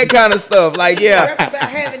 Like that kind of stuff. Like Rap yeah, about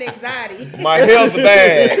having anxiety. my health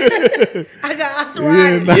bad. I got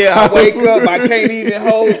arthritis. Yeah, I wake up, I can't even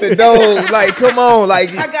hold the door. Like, come on, like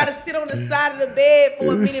I gotta sit on the side of the bed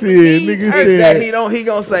for a minute. Shit, My knees nigga hurt. said- he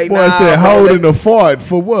gonna say Boy nah. said bro, holding the fart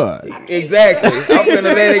for what? exactly. I'm finna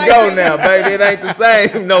let it go now, baby. It ain't the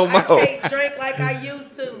same no I more. can't drink like I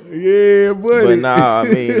used to. Yeah, buddy. But nah, I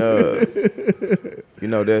mean,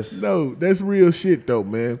 that's No, that's real shit though,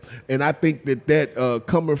 man. And I think that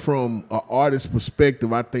coming from an artist's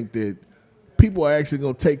perspective, I think that people are actually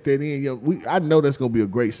gonna take that in. You know, I know that's gonna be a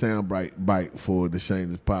great sound bite for the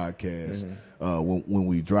Shameless Podcast when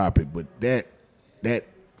we drop it. But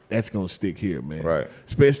that's gonna stick here, man. Right.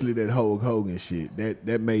 Especially that Hulk Hogan shit.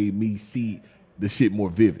 That made me see the shit more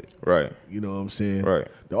vivid. right. You know what I'm saying? Right.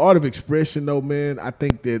 The art of expression, though, man. I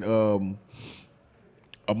think that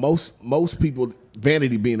most people,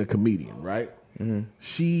 Vanity being a comedian, right? Mm-hmm.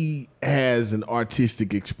 She has an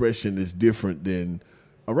artistic expression that's different than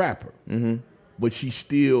a rapper, but she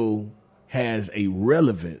still has a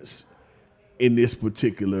relevance in this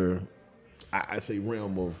particular, I say,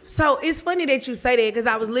 realm of. So it's funny that you say that because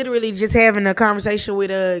I was literally just having a conversation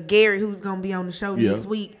with Gary, who's gonna be on the show next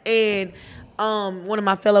week, and one of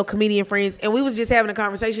my fellow comedian friends, and we was just having a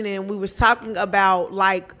conversation, and we was talking about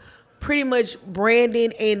like pretty much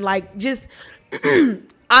branding and like just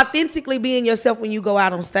authentically being yourself when you go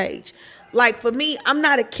out on stage. Like for me, I'm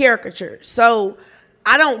not a caricature, so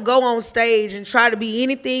I don't go on stage and try to be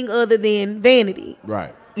anything other than vanity.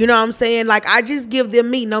 Right. You know what I'm saying? Like, I just give them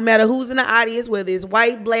me, no matter who's in the audience, whether it's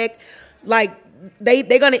white, black, like, they're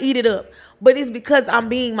going to eat it up. But it's because I'm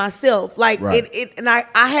being myself. Like, Right. and I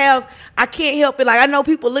can't help it. Like, I know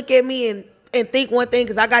people look at me and think one thing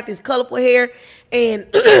because I got this colorful hair. And,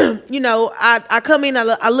 you know, I come in,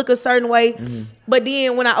 I look a certain way. Mm-hmm. But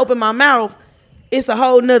then when I open my mouth, it's a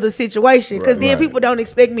whole nother situation. Because then people don't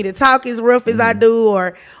expect me to talk as rough as I do,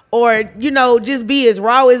 or, you know, just be as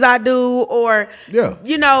raw as I do, or,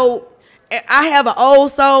 you know, I have an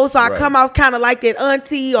old soul, so I come off kind of like that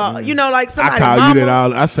auntie, or, you know, like somebody. I call mama. you that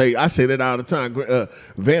all. I say that all the time.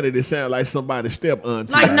 Vanity sound like somebody's step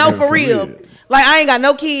auntie. Like, no, for real. Like, I ain't got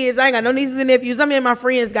no kids. I ain't got no nieces and nephews. I mean, my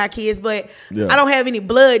friends got kids, but I don't have any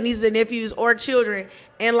blood nieces and nephews or children.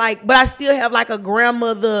 And, like, but I still have, like, a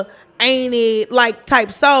grandmother, ain't it, like,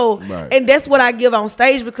 type soul. Right. And that's what I give on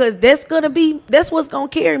stage, because that's what's going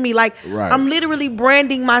to carry me. Like, I'm literally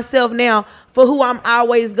branding myself now for who I'm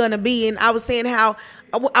always going to be. And I was saying how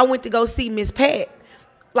I went to go see Miss Pat.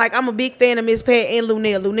 Like, I'm a big fan of Miss Pat and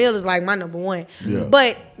Lunell. Lunell is, like, my number one. Yeah.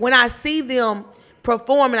 But when I see them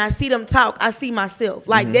perform and I see them talk, I see myself.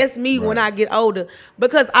 Like, that's me when I get older,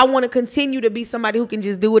 because I want to continue to be somebody who can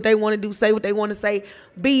just do what they want to do, say what they want to say,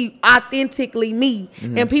 be authentically me.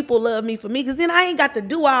 And people love me for me, because then I ain't got to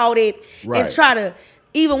do all that and try to,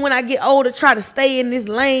 even when I get older, try to stay in this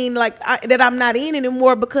lane like that I'm not in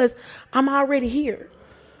anymore, because I'm already here.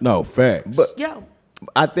 No, facts. But Yeah.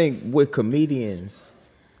 I think with comedians,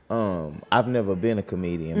 I've never been a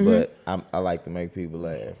comedian, but I like to make people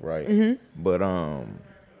laugh, right? But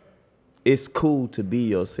it's cool to be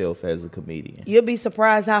yourself as a comedian. You'll be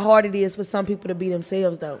surprised how hard it is for some people to be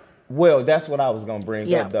themselves, though. Well, that's what I was gonna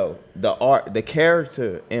bring up, though. The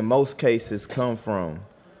character in most cases come from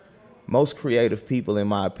most creative people, in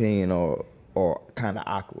my opinion, are kind of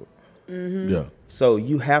awkward. Yeah. So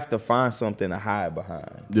you have to find something to hide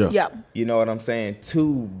behind. Yeah. You know what I'm saying?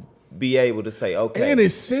 To be able to say, okay. And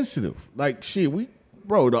it's sensitive. Like, shit,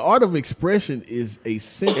 the art of expression is a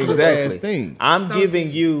sensitive ass thing. I'm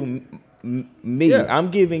giving you me. Yeah.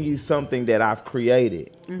 I'm giving you something that I've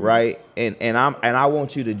created, right? And I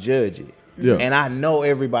want you to judge it. Yeah. And I know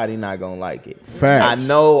everybody not gonna like it. Facts. I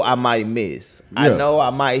know I might miss. I Yeah. know I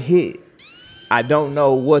might hit. I don't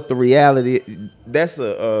know what the reality is. That's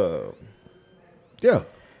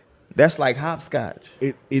That's like hopscotch.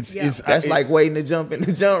 That's like waiting to jump in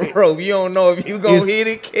the jump rope. You don't know if you gonna hit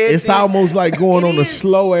it, catch It's it. almost like going on a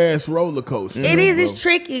slow ass roller coaster. It is. It's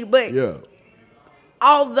tricky, but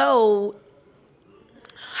although,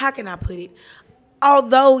 how can I put it?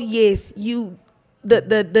 Although, yes,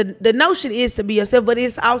 the notion is to be yourself, but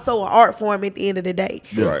it's also an art form at the end of the day.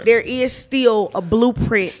 Right. There is still a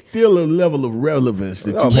blueprint. Still a level of relevance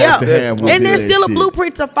that you have to have. And there's still a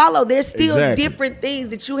blueprint to follow. There's still Exactly. different things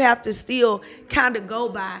that you have to still kind of go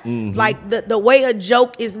by. Like the way a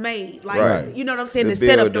joke is made. Like, you know what I'm saying? The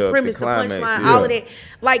setup, the premise, the punchline, all of that.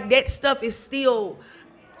 Like, that stuff is still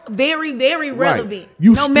very, very relevant.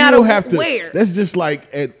 You no still matter have to, where. That's just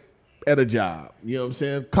like at a job. You know what I'm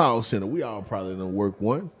saying? Call center. We all probably don't work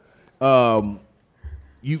one.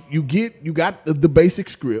 You got the basic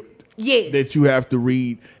script that you have to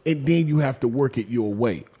read, and then you have to work it your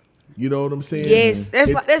way. You know what I'm saying? Yes,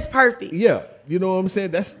 that's perfect. Yeah, you know what I'm saying?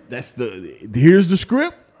 That's here's the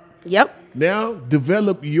script. Yep. Now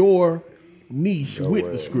develop your niche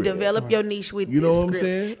with the script. Develop your niche with You know the what I'm script.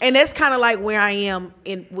 saying? And that's kind of like where I am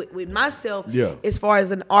with myself. Yeah. As far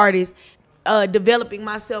as an artist, developing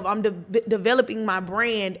myself, I'm developing my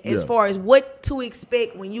brand as far as what to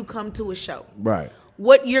expect when you come to a show. Right.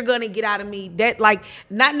 What you're gonna get out of me. That, like,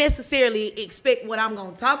 not necessarily expect what I'm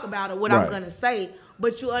gonna talk about or what I'm gonna say,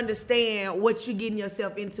 but you understand what you're getting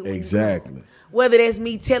yourself into. Exactly. Whether that's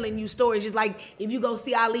me telling you stories, just like if you go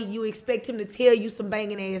see Ali, you expect him to tell you some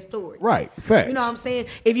banging ass stories. Right. Facts. You know what I'm saying?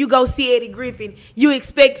 If you go see Eddie Griffin, you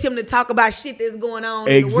expect him to talk about shit that's going on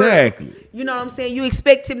in the world. Exactly. You know what I'm saying? You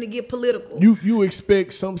expect him to get political. You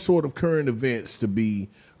expect some sort of current events to be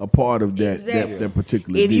a part of that that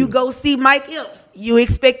particular If deal. you go see Mike Epps, you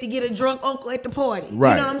expect to get a drunk uncle at the party.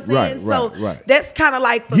 Right, You know what I'm saying? right. That's kind of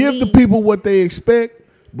like, for give me. the people what they expect,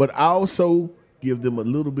 but also give them a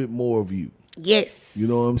little bit more of you. Yes. You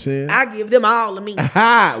know what I'm saying? I give them all of me.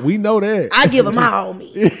 Ha! We know that. I give them all of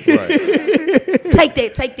me. Take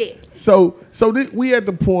that. So we at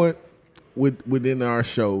the point within our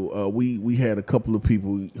show, we had a couple of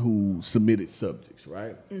people who submitted subjects,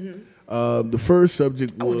 right? The first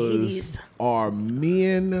subject was, are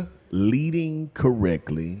men leading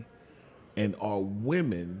correctly, and are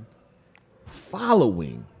women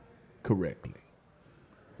following correctly?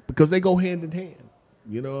 Because they go hand in hand.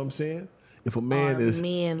 You know what I'm saying? If a man Are is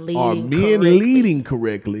men are leading men correctly? leading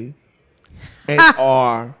correctly, and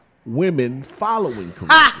are women following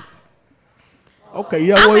correctly? Okay,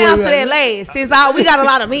 yeah. I'm wait, gonna answer that last since we got a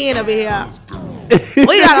lot of men over here.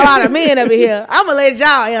 We got a lot of men over here. I'm gonna let y'all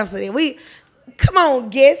answer it. Come on,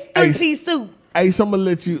 guess 3-piece suit. Hey, so I'm gonna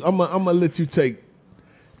let you take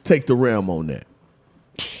the realm on that.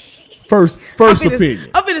 First opinion.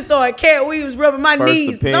 I'm finna start Cat Williams rubbing my First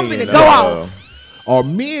knees. 'Cause I'm opinion, finna go off. Are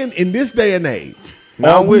men in this day and age?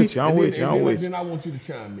 I'm with you. Then I want you to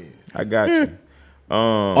chime in. I got you.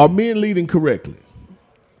 Are men leading correctly?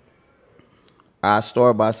 I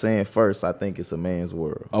start by saying first, I think it's a man's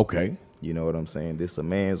world. Okay. You know what I'm saying? This is a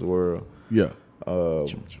man's world. Yeah. But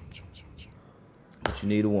you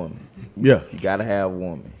need a woman. Yeah. You gotta have a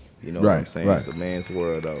woman. You know what I'm saying? Right. It's a man's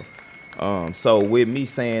world though. So with me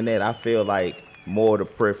saying that, I feel like more of the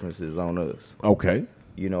preference is on us. Okay.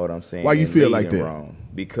 You know what I'm saying? Why you And feel like leading that? Wrong.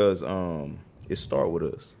 Because it start with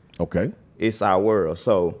us. Okay. It's our world.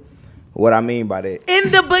 So what I mean by that,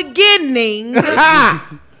 In the beginning,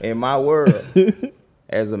 in my world,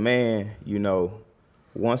 as a man, you know,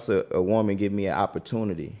 once a woman give me an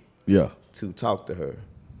opportunity Yeah. to talk to her,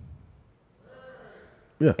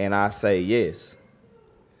 Yeah. and I say yes,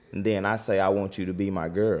 and then I say I want you to be my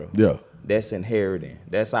girl. Yeah. That's inheriting.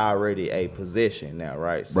 That's already a possession now,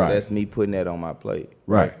 right? So Right. that's me putting that on my plate.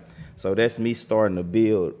 Right. So that's me starting to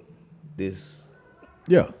build this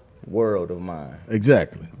Yeah. world of mine.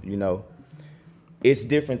 Exactly. You know, it's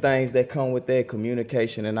different things that come with that,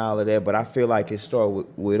 communication and all of that, but I feel like it starts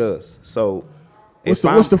with us. So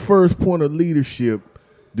What's the first point of leadership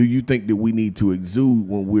do you think that we need to exude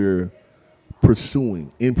when we're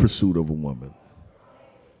in pursuit of a woman?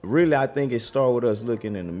 really, I think it starts with us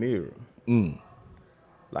looking in the mirror,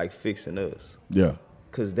 like fixing us. Yeah.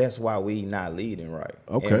 Because that's why we not leading right,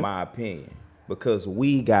 Okay. in my opinion. Because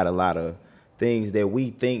we got a lot of things that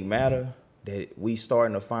we think matter that we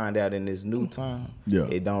starting to find out in this new time. Yeah.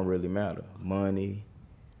 It don't really matter. Money,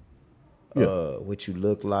 Yeah. what you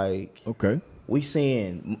look like. Okay. We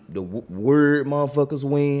seeing the word motherfuckers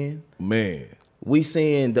win. Man. We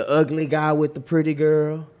seeing the ugly guy with the pretty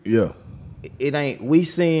girl. Yeah. It ain't. We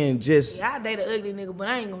seeing just. I date an ugly nigga, but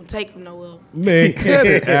I ain't gonna take him nowhere. Man, cut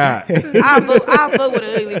it out. I'll fuck with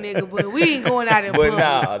an ugly nigga, but we ain't going out in But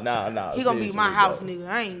public. no. He gonna be my seriously, house though.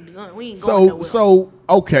 nigga. We ain't going nowhere. So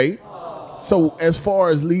okay. So as far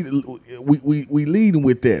as we leading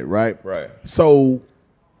with that, right? Right. So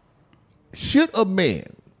should a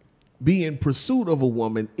man be in pursuit of a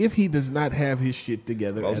woman if he does not have his shit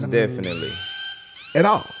together Most definitely. at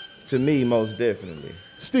all? To me, most definitely.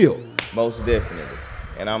 Still. Most definitely.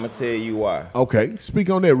 And I'm going to tell you why. Okay. Speak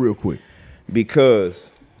on that real quick.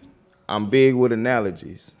 Because I'm big with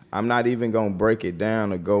analogies. I'm not even going to break it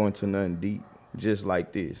down or go into nothing deep. Just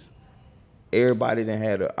like this. Everybody done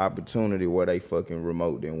had an opportunity where they fucking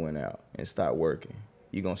remote then went out and stopped working.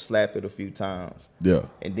 You're going to slap it a few times. Yeah.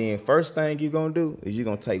 And then first thing you're going to do is you're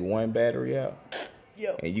going to take one battery out.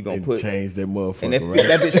 And you're going to put. change that motherfucker. And that, right?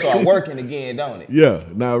 that bitch start working again, don't it? Yeah.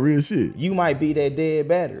 Nah, real shit. You might be that dead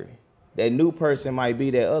battery. That new person might be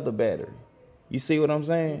that other battery. You see what I'm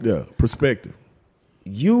saying? Yeah. Perspective.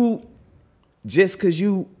 You, just because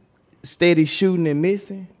you steady shooting and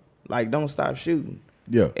missing, like don't stop shooting.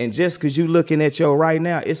 Yeah. And just because you looking at your right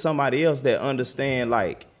now, it's somebody else that understand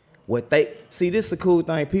like what they, see this is a cool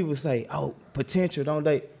thing. People say, oh, potential, don't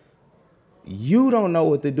they? You don't know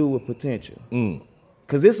what to do with potential.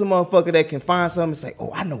 Because it's a motherfucker that can find something and say,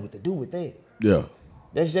 oh, I know what to do with that. Yeah.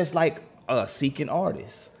 That's just like seeking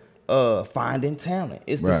artists, finding talent.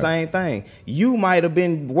 It's the Right. same thing. You might have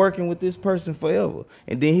been working with this person forever,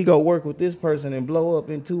 and then he go work with this person and blow up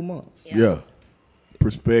in 2 months. Yeah.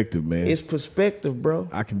 Perspective, man. It's perspective, bro.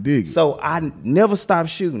 I can dig it. So I never stop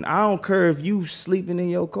shooting. I don't care if you sleeping in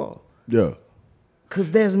your car, Yeah.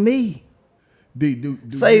 cause that's me. Do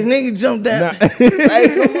Say you- nigga jump down. Nah. Say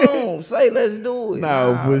come on. Say let's do it.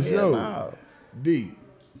 No, for hell sure. no. D,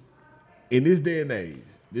 in this day and age,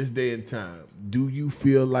 this day and time, do you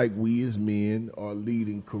feel like we as men are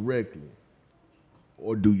leading correctly?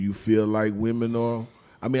 Or do you feel like women are?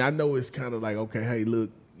 I mean, I know it's kind of like, okay, hey, look,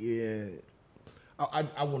 yeah.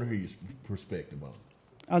 I want to hear your perspective on it.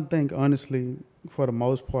 I think honestly, for the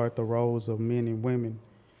most part, the roles of men and women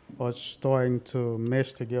are starting to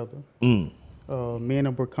mesh together. Men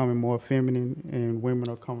are becoming more feminine, and women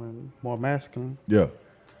are becoming more masculine. Yeah.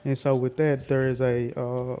 And so, with that, there is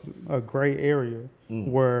a gray area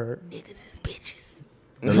where Niggas is bitches.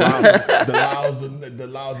 The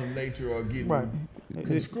laws of nature are getting Right.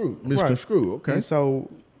 misconstrued. Okay. And so,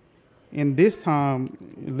 in this time,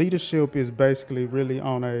 leadership is basically really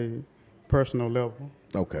on a personal level.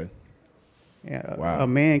 Okay. A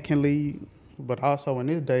man can lead, but also in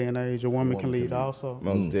this day and age, a woman can lead also.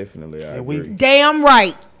 Most definitely, I agree. Damn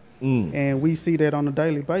right. And we see that on a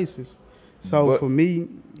daily basis. So for me,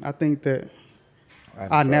 I think that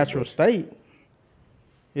our natural state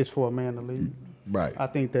is for a man to lead. Right. I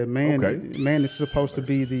think that man is supposed to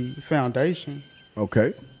be the foundation.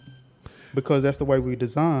 Okay. Because that's the way we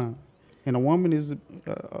design. And a woman is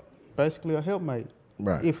basically a helpmate.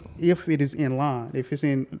 Right. If it is in line, if it's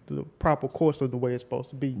in the proper course of the way it's supposed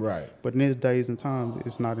to be. Right. But in these days and times,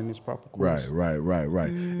 it's not in its proper course. Right.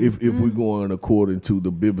 If we're going according to the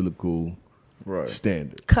biblical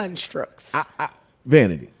standard. Constructs.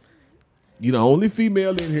 Vanity. You're the only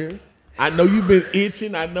female in here. I know you've been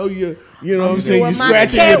itching. I know you know what I'm saying, you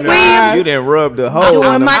scratching your eyes. You done rubbed the hole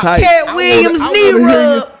on them tights. Cat Williams knee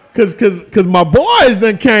rub. Cause my boys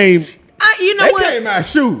done came. You know what? They came out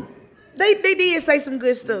shooting. They did say some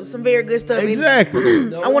good stuff, some very good stuff.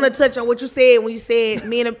 Exactly. I want to touch on what you said when you said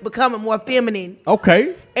men are becoming more feminine.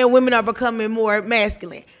 Okay. And women are becoming more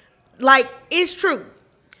masculine. Like, it's true.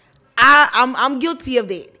 I'm guilty of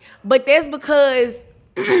that. But that's because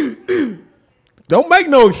don't make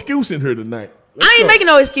no excuse in here tonight. I ain't making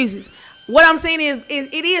no excuses. What I'm saying is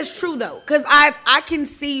it is true though, because I can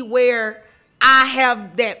see where I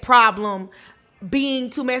have that problem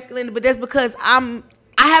being too masculine, but that's because I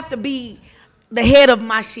have to be the head of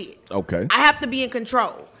my shit. Okay. I have to be in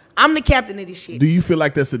control. I'm the captain of this shit. Do you feel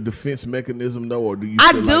like that's a defense mechanism though, or do you?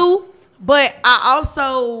 I do, but I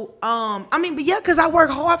also but yeah, because I work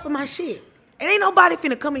hard for my shit, and ain't nobody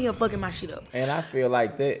finna come in here fucking my shit up. And I feel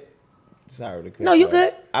like that. Sorry to cut. No, you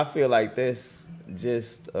good. I feel like that's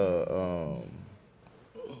just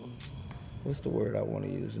what's the word I want to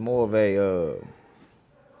use? More of a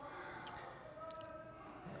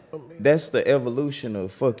that's the evolution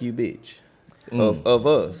of fuck you bitch of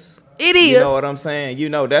us. It is. You know what I'm saying? You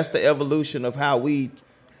know, that's the evolution of how we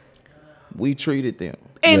treated them.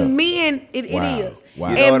 And men, it is.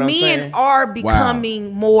 Wow. You know what I'm men saying? are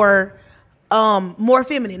becoming more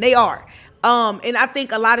feminine. They are. And I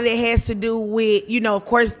think a lot of that has to do with, of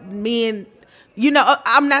course, men.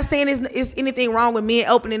 I'm not saying it's anything wrong with men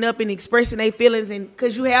opening up and expressing their feelings, and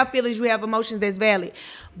because you have feelings, you have emotions, that's valid.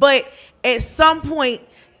 But at some point,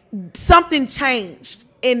 something changed,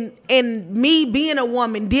 and me being a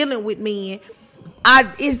woman dealing with men,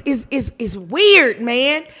 it's weird,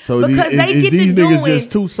 man. So because they get these niggas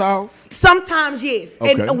just too soft. Sometimes, yes.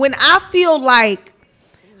 Okay. And when I feel like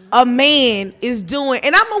a man is doing,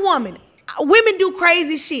 and I'm a woman. Women do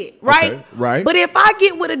crazy shit, right? Okay, right. But if I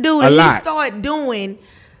get with a dude and he start doing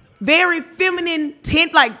very feminine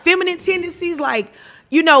tendencies, like,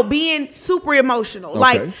 being super emotional.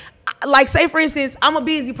 Okay. Like say for instance, I'm a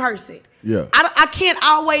busy person. Yeah. I can't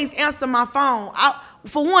always answer my phone.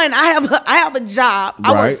 For one, I have a job.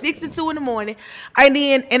 I work 6 to 2 in the morning, and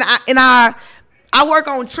then I work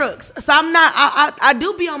on trucks, so I'm not. I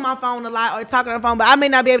do be on my phone a lot or talking on the phone, but I may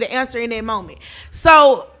not be able to answer in that moment.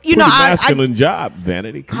 So masculine job,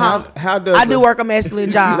 Vanity. How does I do work a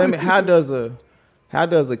masculine job? How does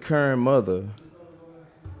a current mother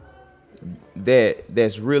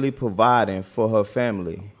that's really providing for her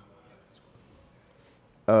family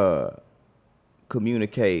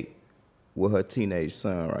communicate with her teenage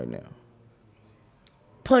son right now?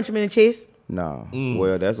 Punch him in the chest? No.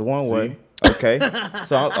 Well, that's one way. Okay.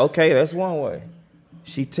 That's one way.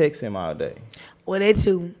 She texts him all day. Well, that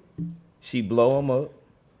too. She blow him up.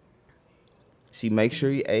 She make sure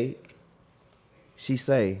he ate. She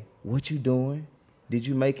say, "What you doing? Did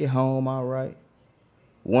you make it home all right?"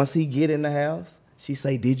 Once he get in the house, she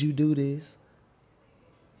say, "Did you do this?"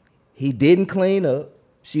 He didn't clean up.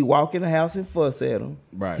 She walk in the house and fuss at him.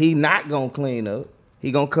 Right. He not gonna clean up.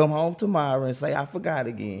 He gonna come home tomorrow and say, "I forgot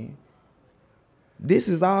again." This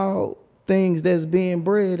is all things that's being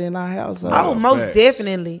bred in our household. Oh, most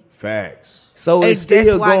definitely. Facts. So it's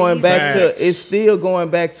still going back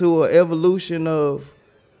to an evolution of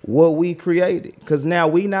what we created. Because now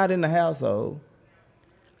we not in the household.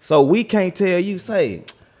 So we can't tell you, say,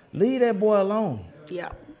 leave that boy alone.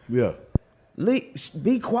 Yeah. Yeah.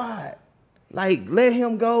 Be quiet. Like, let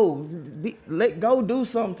him go. Go do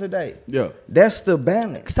something today. Yeah. That's the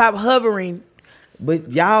balance. Stop hovering.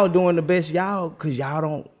 But y'all doing the best y'all, because y'all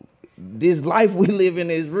don't. This life we live in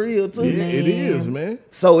is real too. Yeah, it is, man.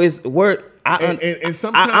 So it's where and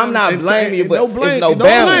sometimes I'm not blaming you, but it's no don't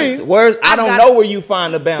balance. blame. Where I don't know where you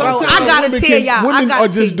find the balance. So I gotta tell y'all, women are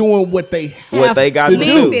just doing what they have what they got to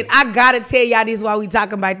do. Listen, I gotta tell y'all this while we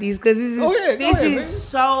talking about this, because this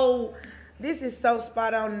is so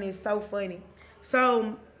spot on and it's so funny.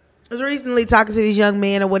 So I was recently talking to this young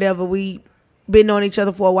man or whatever. We been knowing each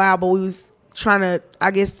other for a while, but we was trying to, I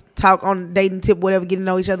guess, talk on dating tip, whatever, getting to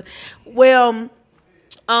know each other. Well,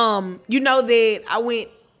 you know that I went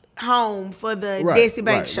home for the Desi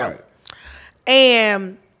Bank show. Right.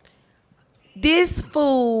 And this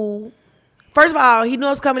fool, first of all, he knew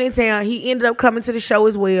I was coming in town. He ended up coming to the show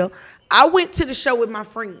as well. I went to the show with my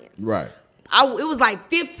friends. Right. It was like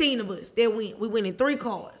 15 of us that went. We went in 3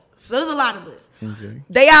 cars. So there's a lot of us. Okay.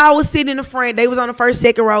 They all was sitting in the front. They was on the first,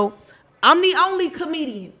 second row. I'm the only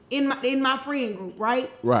comedian in my friend group,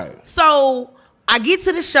 right? Right. So I get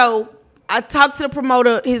to the show. I talked to the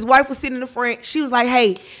promoter. His wife was sitting in the front. She was like,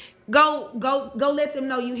 hey, go let them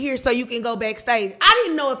know you here so you can go backstage. I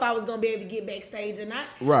didn't know if I was going to be able to get backstage or not.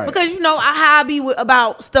 Right. Because, how I be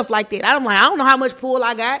about stuff like that. I'm like, I don't know how much pull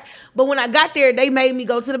I got. But when I got there, they made me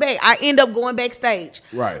go to the back. I end up going backstage.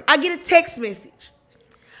 Right. I get a text message.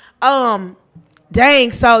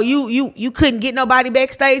 Dang, so you couldn't get nobody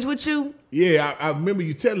backstage with you? Yeah, I remember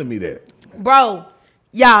you telling me that. Bro,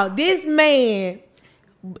 y'all, this man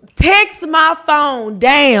text my phone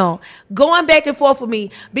down, going back and forth with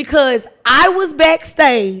me because I was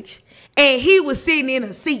backstage and he was sitting in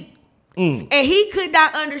a seat. And he could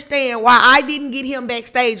not understand why I didn't get him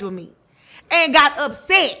backstage with me. And got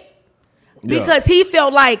upset because he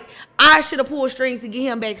felt like I should have pulled strings to get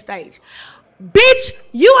him backstage. Bitch,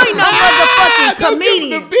 you ain't no motherfucking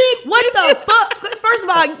comedian. What the fuck? First of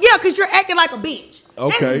all, yeah, because you're acting like a bitch.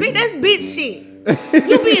 Okay. That's bitch shit.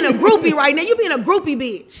 You being a groupie right now. You being a groupie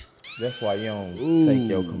bitch. That's why you don't take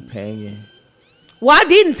your companion. Well, I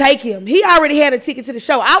didn't take him. He already had a ticket to the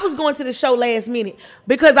show. I was going to the show last minute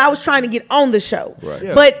because I was trying to get on the show. Right.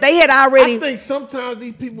 Yeah. But they had already. I think sometimes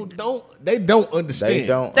these people don't understand.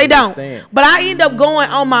 They don't. But I end up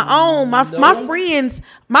going on my own.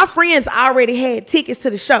 My friends already had tickets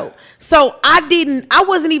to the show. So I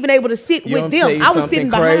wasn't even able to sit with them. I was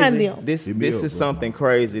sitting behind them. This is something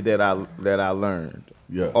crazy that I learned.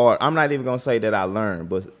 Yeah. Or I'm not even gonna say that I learned,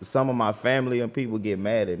 but some of my family and people get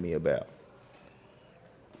mad at me about.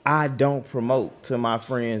 I don't promote to my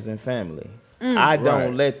friends and family. I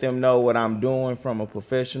don't let them know what I'm doing from a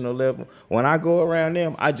professional level. When I go around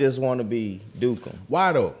them, I just want to be Duke 'em.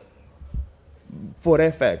 Why though? For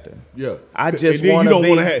that factor. Yeah. I just want to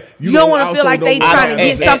be. You don't want to feel like they trying to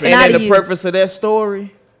get something out of you. And the purpose of that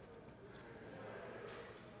story,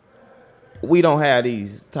 we don't have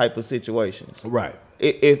these type of situations. Right.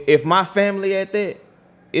 If my family at that,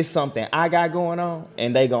 it's something I got going on,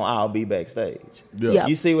 and they gonna all be backstage. Yeah.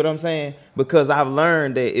 You see what I'm saying? Because I've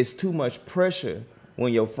learned that it's too much pressure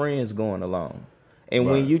when your friends going along, and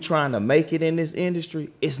when you trying to make it in this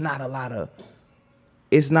industry, it's not a lot of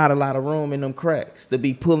room in them cracks to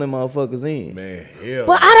be pulling motherfuckers in. Man, hell.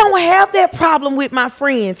 But I don't have that problem with my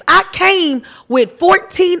friends. I came with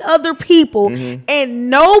 14 other people, and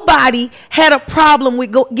nobody had a problem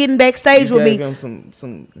with getting backstage with me. You gave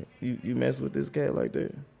him you mess with this cat like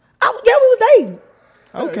that? Yeah, we was dating.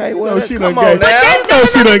 Okay, well, she come done on gave. now.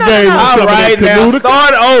 She done gave. All right, now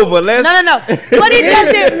start over. Let's. No. But it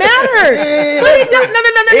doesn't matter. But it does.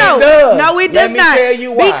 No. No, it does not. Tell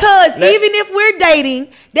you why. Because even if we're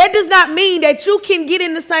dating, that does not mean that you can get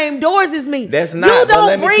in the same doors as me. That's not. You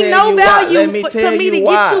don't bring no value to me to get you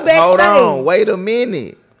backstage. Hold on. Wait a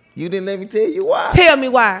minute. You didn't let me tell you why. Tell me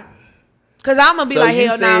why. Because I'm going to be like,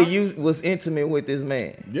 hell no. You said you was intimate with this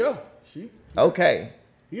man. Yeah. Okay.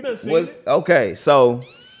 He done seen it. Okay, so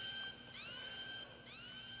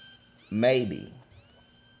maybe.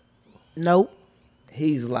 Nope.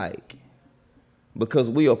 He's like, because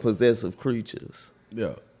we are possessive creatures.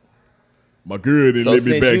 Yeah. My girl didn't So let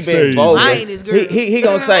me since you backstage. been vulgar, I ain't his girl. he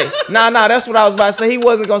gonna say, nah, that's what I was about to say. He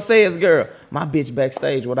wasn't gonna say his girl. My bitch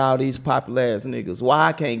backstage with all these popular ass niggas. Why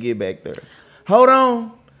I can't get back there? Hold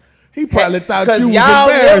on. He probably thought you was y'all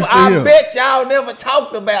embarrassed to him. I bet y'all never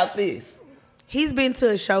talked about this. He's been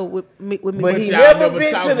to a show with me. But he y'all never never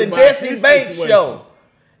been talked to the about Desi this Banks situation. show.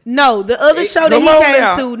 No, the other show that come he on came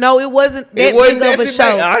now. to, no, it wasn't that wasn't big of a Desi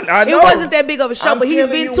show. Banks. I know. It wasn't that big of a show, I'm but he's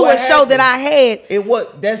telling been you to a what show that happened. I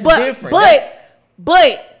had. That's But different.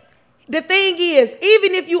 but the thing is,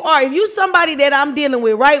 even if you somebody that I'm dealing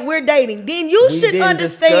with, right? We're dating, then you We should didn't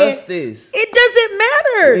understand. discuss this. It doesn't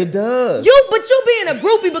matter. It does. But you being a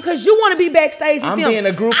groupie because you want to be backstage with I'm them. being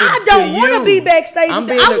a groupie I don't to want to you. be backstage I'm with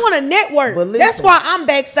them. being I want to network. But That's listen. why I'm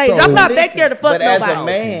backstage. So I'm not back there to fuck but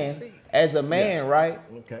nobody. as a man, right?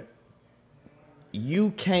 Okay.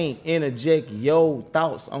 You can't interject your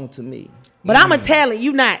thoughts onto me. But I'm a talent.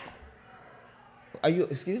 You not. Are you?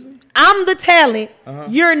 Excuse me. I'm the talent.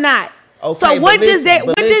 You're not. Okay, so what but does that? listen,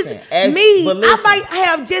 What but does listen, me? but I listen. might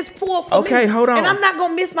have just pulled for me. Okay, hold on. And I'm not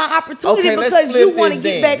gonna miss my opportunity Okay, let's because flip you want to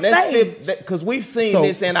this get then. backstage. Because we've seen So-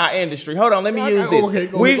 this in our industry. Hold on, let me use Okay,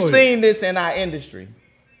 this. go We've ahead. seen this in our industry.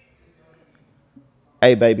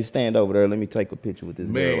 Hey, baby, stand over there. Let me take a picture with this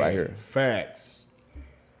Man, girl right here. Facts.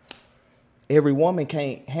 Every woman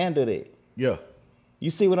can't handle that. Yeah. You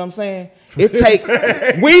see what I'm saying? We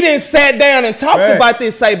didn't sat down and talked about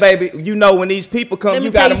this. Say, baby, you know when these people come, you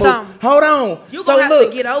gotta move. Something. Hold on. You gonna have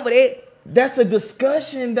to get over that. That's a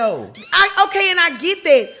discussion, though. Okay, and I get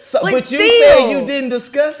that. So, but you said you didn't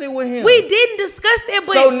discuss it with him. We didn't discuss that.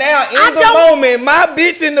 But so now, in the moment, my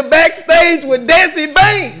bitch in the backstage with Desi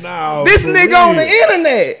Banks. No, this nigga on the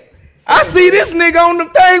internet. I see this nigga on the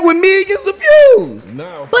thing with millions of views.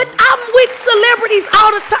 No, but I'm with celebrities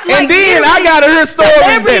all the time. And then I gotta hear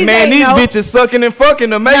stories that, man, these bitches sucking and fucking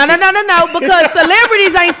to make No, because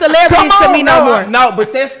celebrities ain't celebrities to me no more. No,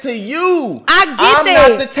 but that's to you. I'm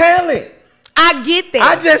not the talent. I get that.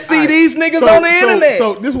 I just see these niggas on the internet.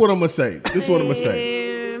 So this is what I'm gonna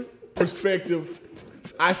say. Perspective.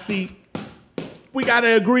 I see. We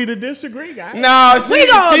gotta agree to disagree, guys. No, we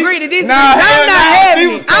gonna agree to disagree. I'm not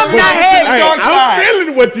having it. I'm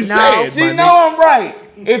feeling what you said. She know I'm right.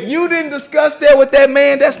 If you didn't discuss that with that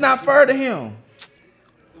man, that's not fair to him.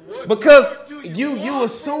 Because you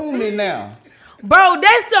assuming now. Bro,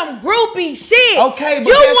 that's some groupie shit. Okay, but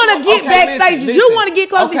you want to get backstage. You want to get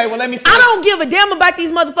close. Okay, well, let me see. I don't give a damn about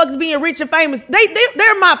these motherfuckers being rich and famous.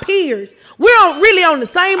 They're my peers. We're really on the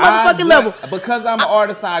same motherfucking level. Because I'm an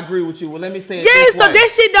artist, I agree with you. Well, let me say it so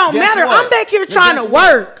that shit don't matter. I'm back here trying to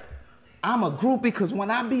work. I'm a groupie because when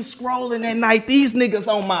I be scrolling at night, these niggas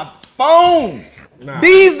on my phone. Nah.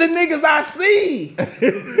 These the niggas I see.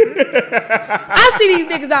 I see these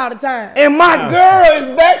niggas all the time. And my girl is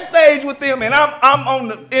backstage with them, and I'm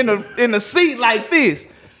on in the seat like this.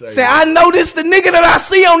 Say, I know this the nigga that I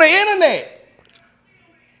see on the internet.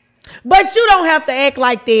 But you don't have to act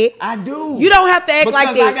like that. I do. You don't have to act like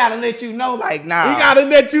that. Because I gotta let you know, like, nah. He gotta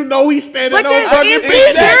let you know he's standing on fucking insecure.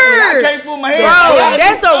 I can't put my head. Bro,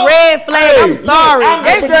 that's a red flag. I'm sorry.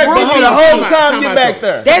 That's groupie the whole time you back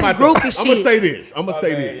there. That's groupie shit. I'm gonna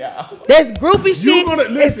say this. That's groupie shit.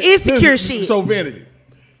 That's insecure shit. So Vanity,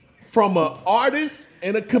 from an artist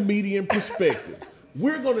and a comedian perspective,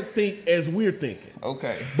 we're gonna think as we're thinking.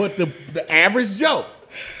 Okay. But the average Joe,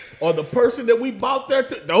 or the person that we bought there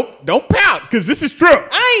to, don't pout, because this is true.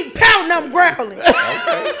 I ain't pouting, I'm growling.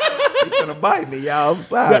 Okay. She's gonna bite me, y'all. I'm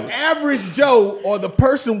sorry. The average Joe, or the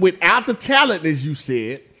person without the talent, as you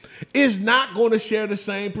said, is not going to share the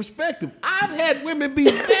same perspective. I've had women be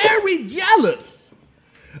very jealous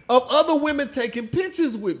of other women taking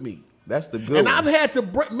pictures with me. That's the good And one. I've had to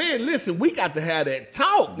man, listen, we got to have that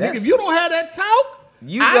talk. Nigga, if you don't have that talk,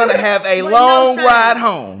 you're gonna have a long ride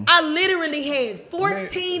home. I literally had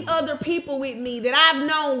 14 other people with me that I've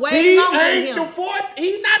known way longer than him.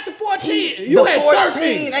 He's not the 14. The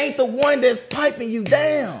 14 ain't the one that's piping you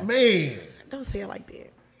down. Man. Don't say it like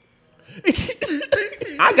that.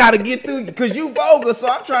 I gotta get through because you vulgar, so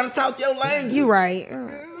I'm trying to talk your language. You right.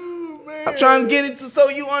 I'm trying to get it so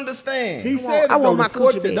you understand. He said I want my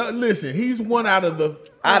coochie back. Listen, he's one out of the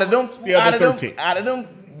 13.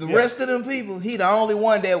 The rest of them people, he the only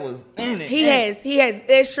one that was in it. He has.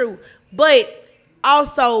 That's true. But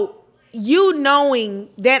also, you knowing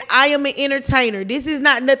that I am an entertainer. This is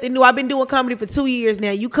not nothing new. I've been doing comedy for 2 years now.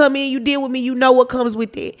 You come in, you deal with me, you know what comes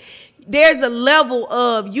with it. There's a level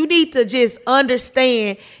of, you need to just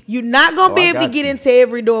understand you're not going to be able to get into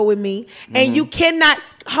every door with me. Mm-hmm. And you cannot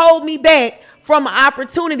hold me back from an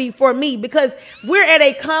opportunity for me because we're at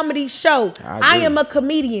a comedy show. I am a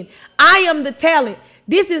comedian. I am the talent.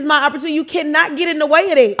 This is my opportunity. You cannot get in the way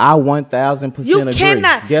of that. I 1000% agree.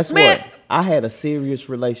 Cannot. Guess what? I had a serious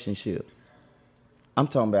relationship. I'm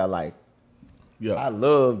talking about like, I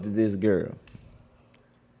loved this girl.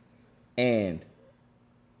 And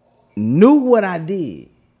knew what I did.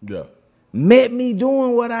 Yeah. Met me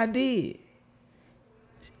doing what I did.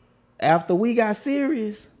 After we got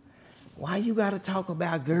serious, why you got to talk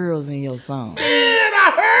about girls in your song? Man,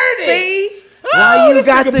 I heard it. See? Why you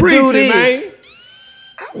got to do this? Man.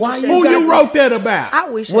 Who you wrote that about? I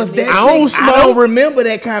wish was that. I don't remember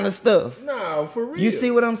that kind of stuff. No, for real. You see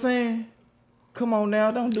what I'm saying? Come on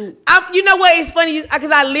now, don't do it. You know what? It's funny because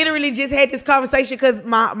I literally just had this conversation because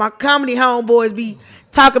my comedy homeboys be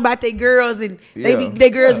talking about their girls and their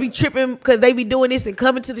girls be tripping because they be doing this and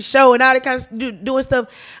coming to the show and all that kind of doing stuff.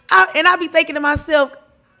 I be thinking to myself,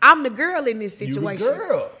 I'm the girl in this situation. You the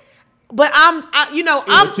girl. But it's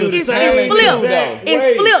flipped.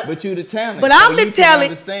 It's flipped. But you the talent. But I'm the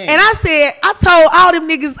talent. And I told all them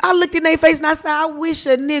niggas, I looked in their face and I said, I wish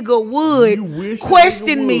a nigga would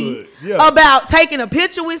question me about taking a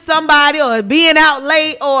picture with somebody or being out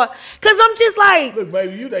late or, cause I'm just like, look,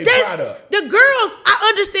 baby, they product. The girls, I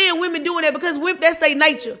understand women doing that because that's their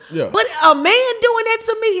nature. Yeah. But a man doing that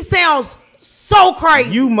to me sounds so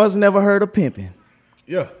crazy. You must never heard of pimping.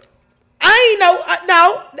 Yeah.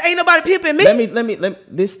 Ain't nobody pimping me. Let me.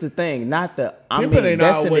 This the thing, not the. I Pimping mean, ain't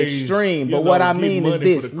that's an always, extreme. you But know, what I get mean is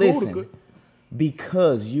money for this. the cool to Listen, good.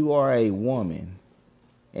 because you are a woman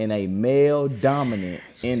in a male dominant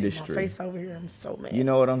See my industry. face over here. I'm so mad. You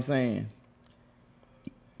know what I'm saying?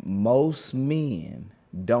 Most men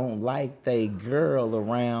don't like they girl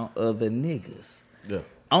around other niggas. Yeah.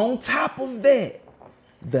 On top of that,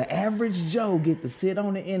 the average Joe get to sit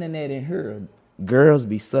on the internet and hear girls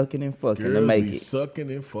be sucking and fucking to Girls make be it. sucking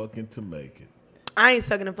and fucking to make it. I ain't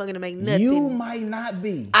sucking and fucking to make nothing. You might not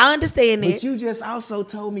be. I understand that. But you just also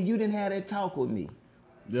told me you didn't have that talk with me.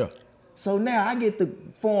 Yeah. So now I get to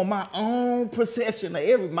form my own perception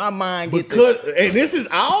of my mind get Because and this is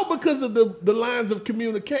all because of the lines of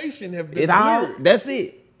communication have been it all. blurred. That's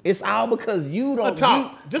it. It's all because you don't A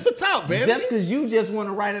talk. Just a talk, man. just because you just want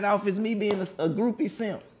to write it off as me being a groupie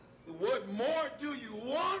simp. What more do you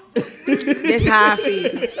want? That's how I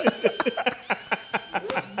feel.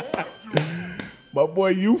 My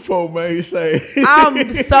boy UFO, man, say.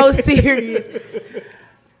 I'm so serious.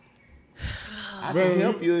 I can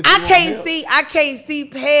help you. If I you can't want see. I can't see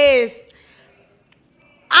past.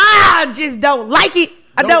 I just don't like it.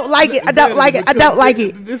 I don't like it. I don't like it. I don't like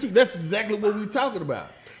it. That's exactly what we were talking about.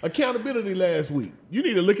 Accountability last week. You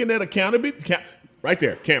need to look in that accountability. Right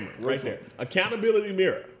there, camera. Right there. Accountability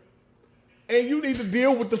mirror. And you need to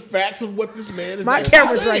deal with the facts of what this man is My actually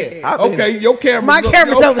camera's right saying. there. Okay, your camera's My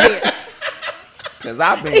camera's over there. Because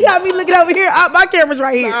I've He been. got me looking over here. My camera's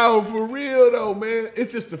right here. No, for real though, man.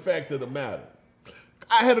 It's just the fact of the matter.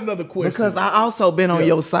 I had another question. Because I also been on Yeah.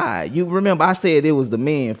 your side. You remember I said it was the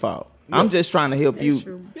men's fault. I'm just trying to help you.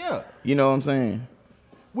 true. Yeah. You know what I'm saying?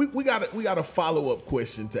 We got a follow up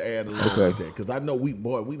question to add along Okay. with that because I know we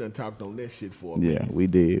done talked on that shit for a minute. Yeah,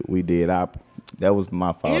 we did. That was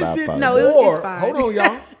my fault. Is I it apologize. No, it- more? it's fine. Hold on,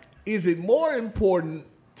 y'all. Is it more important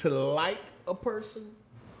to like a person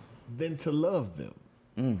than to love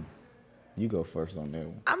them? You go first on that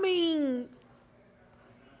one. I mean,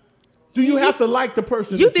 Do you have to like the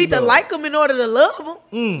person? you that need to love? like them in order to love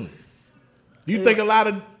them. You think a lot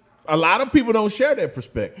of people don't share that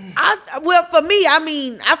perspective? Well, for me, I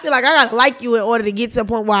mean, I feel like I gotta like you in order to get to a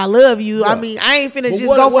point where I love you. Yeah. I mean, I ain't finna But just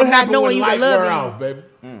what go from not happened knowing when you to like wear loving you. off, baby?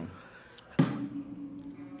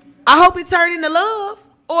 I hope it turned into love,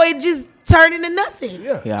 or it just turned into nothing.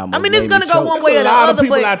 Yeah. I mean, it's gonna go one There's way a or the lot of other,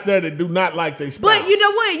 people but out there that do not like their spouse. But you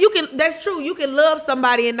know what? You can. That's true. You can love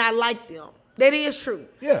somebody and not like them. That is true.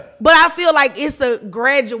 Yeah. But I feel like it's a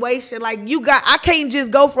graduation. Like I can't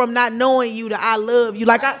just go from not knowing you to I love you.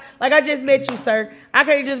 Like I just met you, sir. I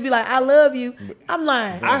can't just be like I love you. I'm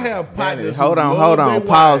lying. I have partners. Hold who on, love their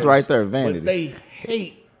pause wives, right there, vanity. But they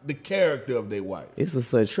hate the character of their wife. It's a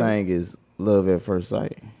such thing as love at first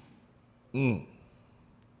sight.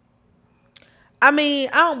 I mean,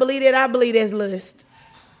 I don't believe that. I believe that's lust.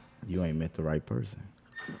 You ain't met the right person.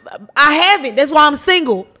 I haven't. That's why I'm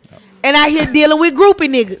single. And out here dealing with groupie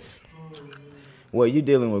niggas. Well, you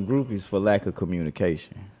dealing with groupies for lack of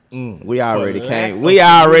communication. We already For came. lack We of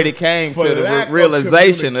already came for to the lack of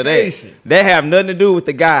realization of that. communication. That have nothing to do with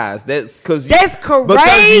the guys. That's because That's crazy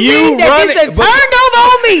that this is turned over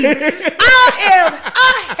on me.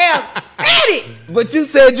 I have had it. But you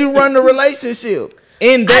said you run the relationship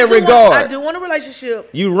in that I regard. do want a relationship.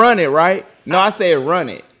 You run it, right? No, I said run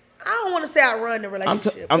it. I don't want to say I run the I'm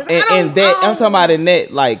relationship. I'm 'Cause I don't- in that. I I'm don't- talking about in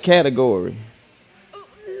that like category.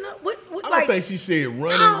 No, what, I don't like, think she said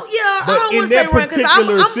running. I but don't in want to say that run because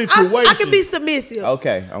particular situation, I can be submissive.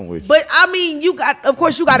 Okay, I'm with you. But I mean, of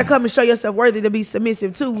course, you got to come and show yourself worthy to be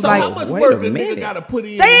submissive too. So like how much wait work a a nigga minute. got to put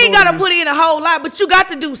in? they ain't got to to put in a whole lot, but you got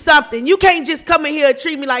to do something. You can't just come in here and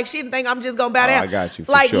treat me like shit and think I'm just gonna bow Oh, down. I got you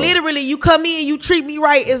for like sure. literally, you come in, you treat me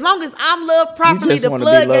right. As long as I'm loved properly, just the wanna be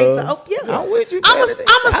floodgates loved. are open. Yeah, I'm with you, I'm a Vanity.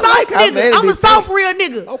 soft I like how nigga. Vanity I'm a soft think. real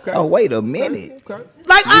nigga. Okay. Oh, wait a minute. Okay.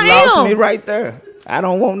 Like You I lost am. me right there. I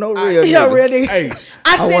don't want no real. Yeah, nigga. real nigga. Hey,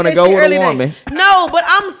 I said wanna that go shit with a early today. woman. No, but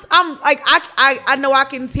I'm like I know I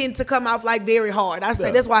can tend to come off like very hard. I say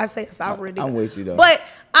Yeah. that's why I say a soft real nigga. I'm with you, though. But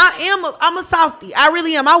I'm a softie. I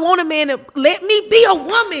really am. I want a man to let me be a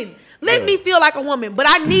woman. Let me feel like a woman. But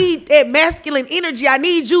I need that masculine energy. I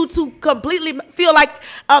need you to completely feel like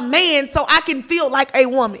a man so I can feel like a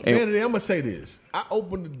woman. Vanity, I'm gonna say this. I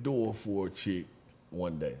opened the door for a chick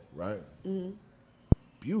one day, right?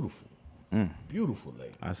 Beautiful, beautiful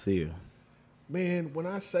lady. I see her. Man, when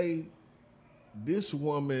I say this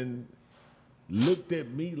woman looked at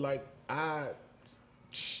me like I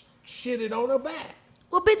shitted on her back.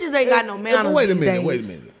 Well, bitches ain't got no manners Wait a these minute, days. wait a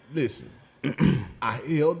minute. Listen, I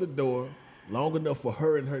held the door. long enough for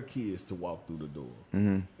her and her kids to walk through the door.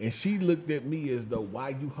 Mm-hmm. And she looked at me as though, why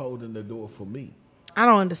you holding the door for me? I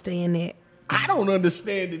don't understand that. I don't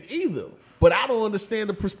understand it either. But I don't understand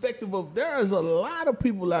the perspective of there is a lot of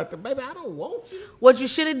people out there, baby, I don't want you. What you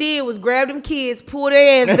should have did was grab them kids, pull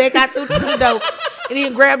their ass back out through the door, and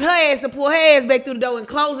then grabbed her ass and pull her ass back through the door and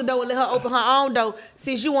close the door and let her open her own door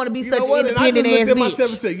since you want to be such an independent ass bitch. I just looked at myself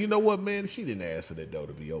and said, you know what, man? She didn't ask for that door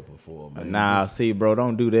to be open for her, man. Nah, see, bro,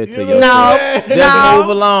 don't do that to yourself. No. Just move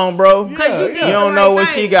along, bro. Because you don't know what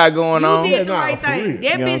she got going on. You did the right thing.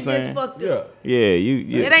 That bitch just fucked up. Yeah,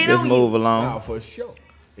 you just move along. Nah, for sure.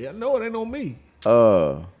 Yeah, no, it ain't on me.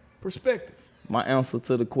 Perspective. My answer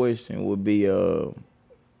to the question would be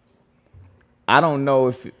I don't know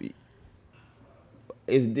if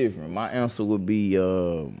it's different. My answer would be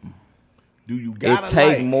do you gotta it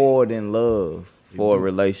take more than love for a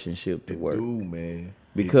relationship to work. Man.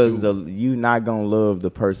 Because you not gonna love the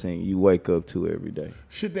person you wake up to every day.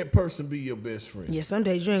 Should that person be your best friend? Yeah, some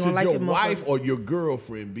days you ain't gonna like your them wife or your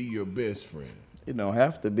girlfriend be your best friend? It don't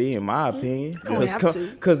have to be, in my opinion. Because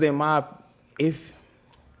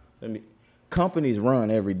companies run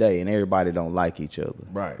every day and everybody don't like each other.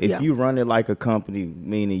 Right. If you run it like a company,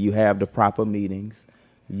 meaning you have the proper meetings,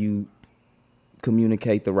 you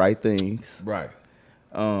communicate the right things. Right.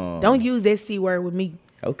 Don't use that C word with me.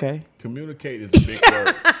 Okay. Communicate is a big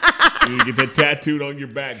word. You get that tattooed on your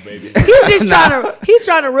back, baby. He's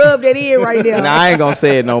trying to rub that in right now. Nah, I ain't gonna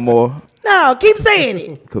say it no more. No, keep saying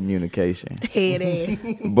it. Communication. Head ass.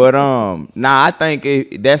 But I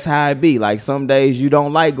think that's how it be. Like some days you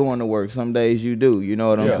don't like going to work. Some days you do. You know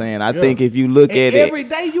what I'm saying? I think if you look at it every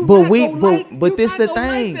day, but this the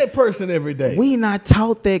thing. Like that person every day. We not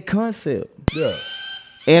taught that concept. Yeah.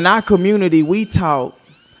 In our community, we taught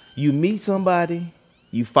you meet somebody,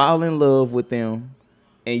 you fall in love with them,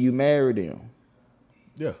 and you marry them.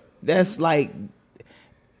 Yeah. That's like.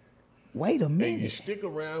 Wait a minute. And you stick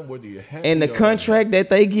around whether you're happy. And the contract that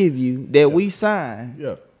they give you that we sign,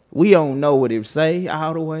 we don't know what it say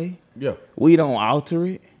all the way. Yeah. We don't alter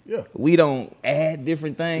it. Yeah. We don't add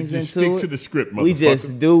different things into stick it. To the script, motherfucker. We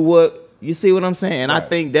just do what you see what I'm saying. And I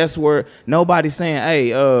think that's where nobody's saying,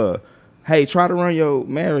 hey, try to run your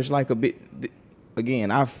marriage like a bit.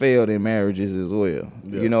 Again, I failed in marriages as well.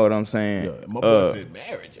 Yeah. You know what I'm saying? Yeah. My boy said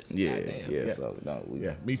marriages. Yeah. So no,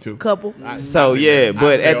 me too. Couple.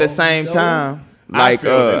 But at the same time, like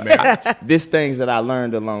this things that I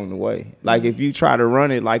learned along the way. Like if you try to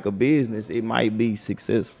run it like a business, it might be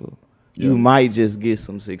successful. Yeah. You might just get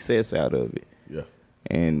some success out of it. Yeah.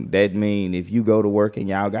 And that mean if you go to work and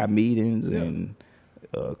y'all got meetings and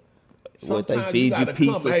what they feed you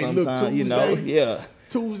pizza sometimes, you know. Yeah.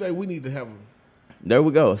 Tuesday we need to have there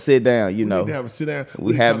we go. Sit down, we need to have a sit down.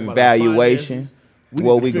 We have evaluation.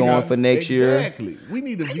 What we going for next year? Exactly. We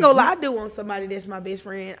need to. I ain't gonna lie, I do want somebody that's my best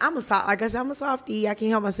friend. I'm a softie. I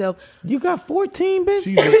can't help myself. You got 14 best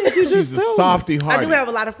friends. She's a softie heart. I do have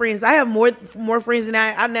a lot of friends. I have more friends than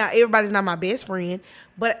I now. Everybody's not my best friend,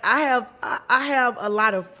 but I have a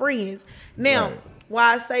lot of friends. Now,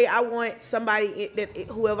 why I say I want somebody that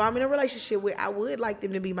whoever I'm in a relationship with, I would like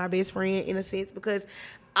them to be my best friend in a sense because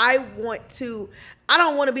I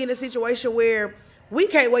don't want to be in a situation where we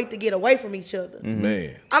can't wait to get away from each other.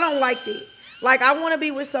 Man. I don't like that. Like, I want to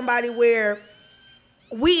be with somebody where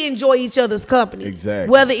we enjoy each other's company. Exactly.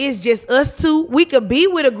 Whether it's just us two, we could be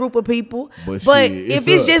with a group of people. But if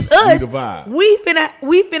it's just us, we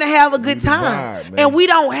finna have a good time. And we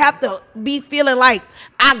don't have to be feeling like,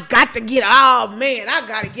 I got to get out with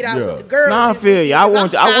the girls. No, I feel you. I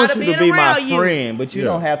want you to be my friend, but you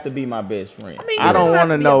don't have to be my best friend. I don't want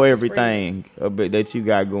to know everything that you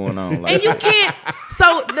got going on. Like, and you can't.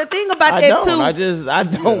 So the thing about that too, I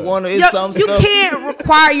don't want to. You can't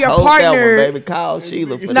require your partner. Baby, call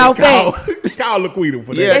Sheila for no thanks. Call Laquita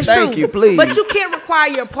for that. Yeah, thank you, please. But you can't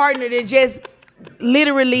require your partner to just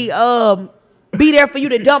literally be there for you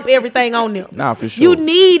to dump everything on them. Nah, for sure. You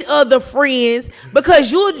need other friends because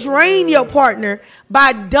you'll drain your partner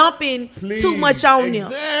by dumping too much on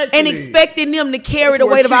them and expecting them to carry the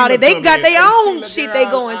weight of all that. They got their own shit they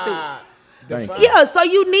going through. Yeah, so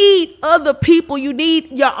you need other people. You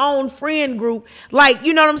need your own friend group. Like,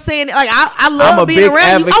 you know what I'm saying? Like, I love being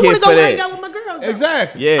around you. I want to go hang out with my girls.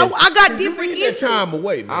 Exactly. Yes. I got different interests. That time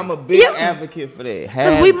away, man. I'm a big advocate for that.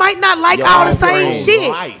 Because we might not like all the same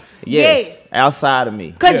shit. Yes. Outside of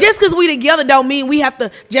me. Because just because we together don't mean we have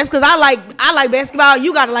to, just because I like basketball,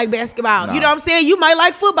 you got to like basketball. No. You know what I'm saying? You might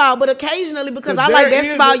like football, but occasionally because I like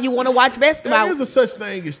basketball, you want to watch basketball. There is a such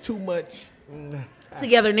thing as too much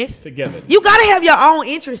togetherness. Together. You got to have your own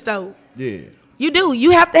interest, though. Yeah. You do.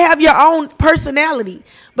 You have to have your own personality,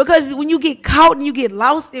 because when you get caught and you get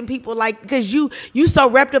lost in people, like, because you so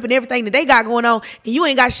wrapped up in everything that they got going on, and you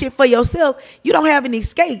ain't got shit for yourself, you don't have an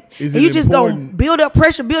escape. And you just gonna build up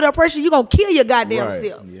pressure. You gonna kill your goddamn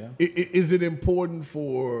self. Yeah. Is it important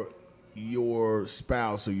for your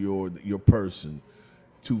spouse or your person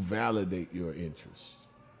to validate your interests?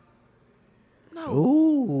 No.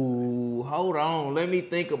 Ooh, hold on. Let me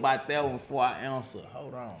think about that one before I answer.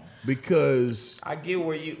 Hold on. Because I get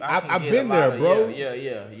where you. I've been there, bro.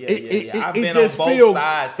 Yeah. I've been on both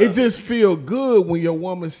sides. It just feel good when your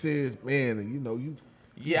woman says, "Man, you."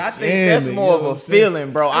 Yeah, I think that's more of a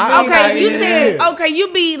feeling, bro.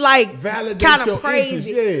 You be like kind of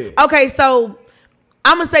crazy. Interest, yeah. Okay, so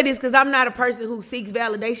I'm gonna say this because I'm not a person who seeks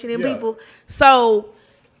validation in people. So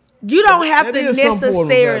you don't have to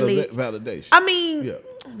necessarily validation. I mean,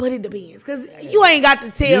 but it depends, because you ain't got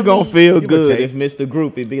to tell me. You gonna feel good if Mr.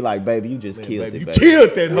 Group it be like, baby, you just killed it, baby. You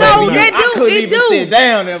killed that. No, that do. It do. Sit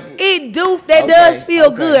down. It do. That does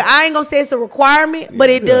feel good. I ain't gonna say it's a requirement,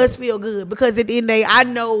 but it does feel good, because at the end of the day, I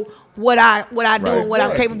know what I do and what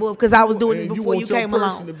I'm capable of, because I was doing it before you came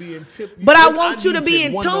along. But I want you to be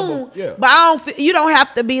in tune. But I don't. You don't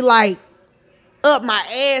have to be like up my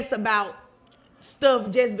ass about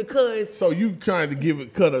stuff just because. So you trying to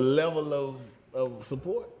cut a level of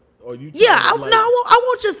support? Or you I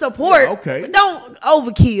want your support. Yeah, okay. But don't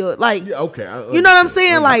overkill. Like, yeah, okay. You know what I'm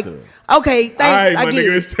saying? Like, okay, thanks. Right, I get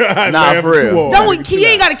it. Nah, for real. You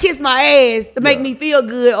ain't gotta kiss my ass to make me feel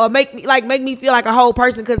good, or make me feel like a whole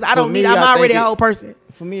person, because I'm already a whole person.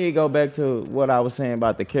 For me, it go back to what I was saying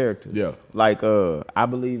about the character. Yeah. Like, I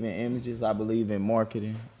believe in images. I believe in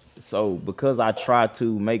marketing. So because I try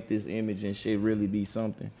to make this image and shit really be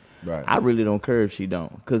something, right, I really don't care if she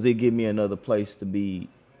don't, because it give me another place to be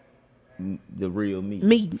the real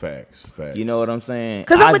me. Facts. You know what I'm saying?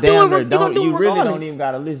 Because I'm gonna do it. You really don't even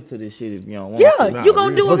gotta listen to this shit if you don't want to. Yeah, you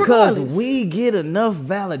gonna do it because regardless. we get enough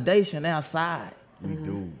validation outside. We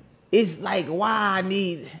do. It's like, why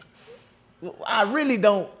I really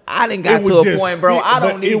don't. I didn't got to a point, bro.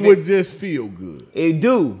 It would just feel good. It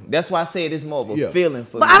do. That's why I said it's more of a feeling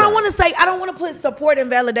for me. But I don't want to put support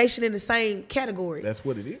and validation in the same category. That's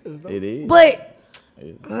what it is, though. It is. But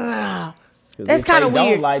that's kind of weird. If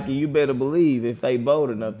they don't like it, you better believe if they bold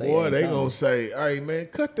enough, they gonna say, "Hey, man,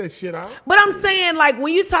 cut that shit out." But I'm saying, like,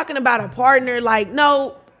 when you're talking about a partner, like,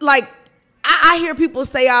 no, like, I hear people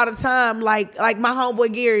say all the time, like my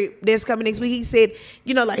homeboy Gary that's coming next week, he said,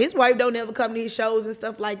 like, his wife don't ever come to his shows and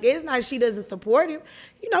stuff like that. It's not she doesn't support him.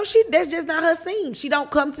 That's just not her scene. She don't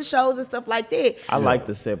come to shows and stuff like that. I like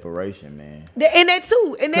the separation, man. And that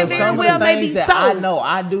too. And that very well may be so. I know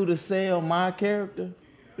I do to sell my character.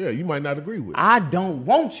 Yeah, you might not agree with it. I don't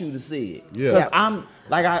want you to see it. Yeah. Because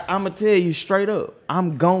I'm going to tell you straight up,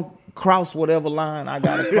 I'm going to cross whatever line I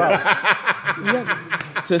got to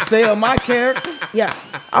cross. To sell my character. Yeah.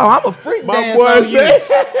 Oh, I'm a freak dance on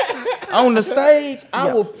you. On the stage,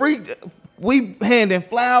 I will freak. We handing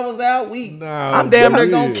flowers out. I'm damn near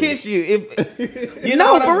going to kiss you. If you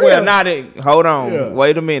know what I'm saying? Well, hold on. Yeah.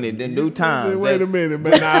 Wait a minute. The new times. Wait a minute,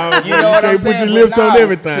 man. Now, you know what I'm saying? Put your lips on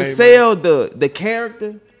everything. To sell the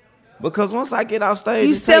character. Because once I get off stage,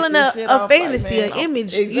 you selling a fantasy, an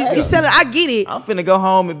image. Exactly. You selling. I get it. I'm finna go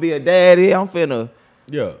home and be a daddy. I'm finna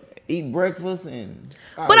eat breakfast and.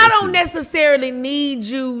 But I don't necessarily need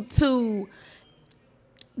you to.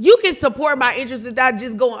 You can support my interests without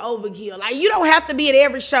just going overkill. Like, you don't have to be at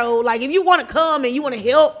every show. Like, if you want to come and you want to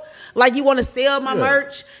help, like, you want to sell my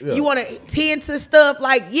merch, you want to tend to stuff,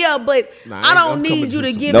 like, but I don't need you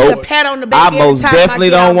to give me a pat on the back. I most definitely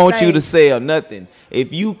don't want you to sell nothing.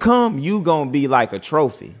 If you come, you gonna be like a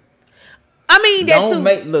trophy. I mean, that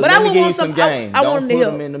too. Look, let me give you some game. Don't put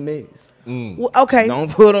them in the mix. Well, okay. Don't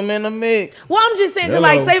put them in the mix. Well, I'm just saying,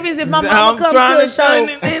 like, say if my mama comes to a show.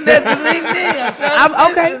 That's a big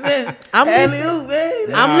thing. I'm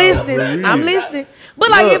listening. I'm listening.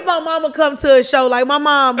 But like, if my mama come to a show, like my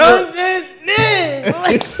mom. That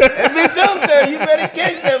bitch up there, you better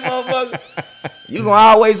catch that motherfucker. You gonna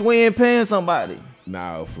always win paying somebody.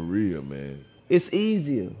 Nah, for real, man. It's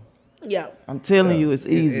easier. Yeah, I'm telling you, it's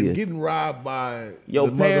easier. And getting robbed by your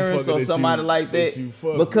parents or somebody like that,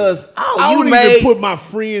 because I don't even put my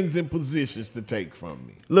friends in positions to take from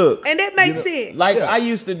me. Look, and that makes sense. Like I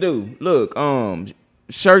used to do. Look,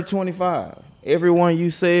 shirt 25. Everyone you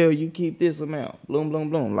sell, you keep this amount. Bloom, bloom,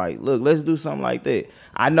 bloom. Like, look, let's do something like that.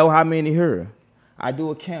 I know how many here. I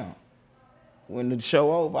do a count. When the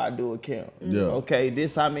show over, I do a count. Yeah. Okay,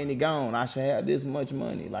 this how many gone. I should have this much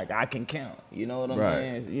money. Like, I can count. You know what I'm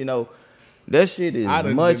saying? That shit is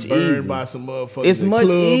much easier. Burned by some motherfuckers. It's much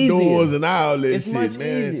club easier. Doors and all that it's shit, much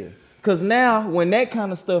man. easier. Cause now when that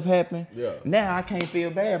kind of stuff happen, Yeah. now I can't feel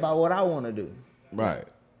bad about what I want to do. Right.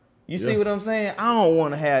 You see what I'm saying? I don't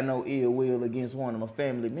want to have no ill will against one of my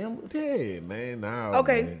family members. Yeah, man. Nah,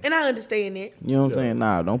 Okay, man. and I understand that. You know what I'm saying?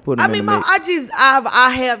 Nah, don't put them I in mean, the mix. I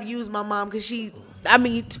have used my mom because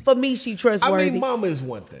for me, she I trustworthy. mean, mama is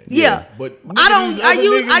one thing. Yeah, but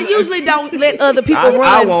I usually don't let other people I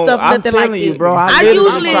run won't. stuff, I'm nothing telling like you, that. bro. I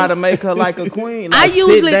usually try to make her like a queen. I Like,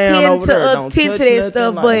 usually sit down tend over there, to don't tend to touch that nothing,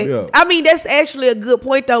 stuff, like- but Yeah. I mean that's actually a good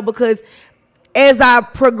point though, because as I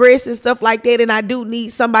progress and stuff like that, and I do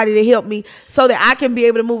need somebody to help me so that I can be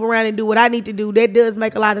able to move around and do what I need to do. That does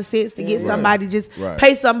make a lot of sense to get somebody, just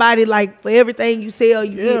pay somebody like for everything you sell,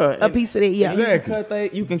 you get a piece of that. Yeah,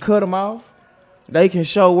 Exactly. You can cut them off. They can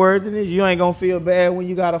show worthiness. You ain't gonna feel bad when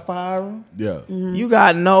you gotta fire them. Yeah. Mm-hmm. You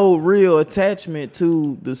got no real attachment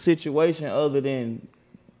to the situation other than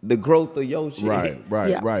the growth of your shit. Right.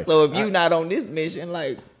 Yeah. Right. So if you not on this mission,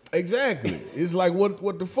 like, Exactly. It's like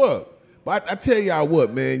what the fuck? But I tell y'all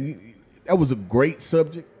what, man, that was a great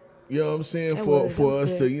subject. You know what I'm saying? That For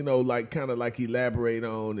was us good. to, like kind of like elaborate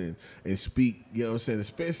on and speak, you know what I'm saying?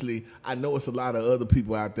 Especially I know it's a lot of other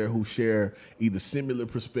people out there who share either similar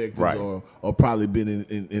perspectives Right. or probably been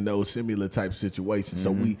in those similar type situations.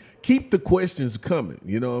 So we keep the questions coming,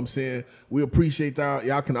 you know what I'm saying? We appreciate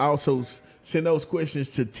y'all can also send those questions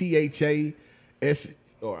to THAS.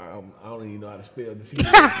 Or I don't even know how to spell this.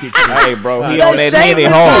 hey, bro, he The on that Henny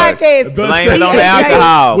Shameless hard. Podcast. Blame it on the THAS.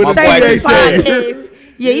 alcohol. With My the boy can Shameless say it. Podcast.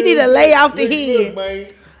 Yeah, you need to lay off the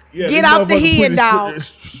head. Get off the head, dog.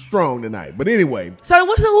 Strong tonight, but anyway, So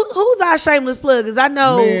who's our shameless plug? Because I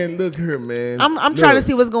know man, look here, man. I'm trying to Look,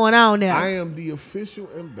 see what's going on now. I am the official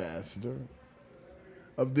ambassador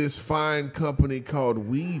of this fine company called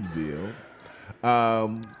Weedville.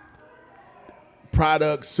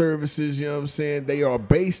 Product services, you know what I'm saying? They are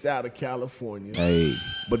based out of California. Hey,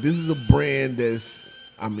 But this is a brand that's,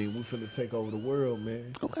 I mean, we're finna take over the world,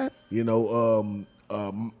 man. Okay. You know,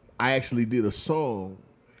 I actually did a song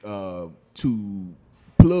to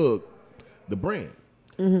plug the brand.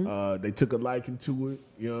 They took a liking to it,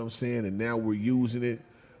 you know what I'm saying? And now we're using it.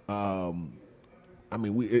 I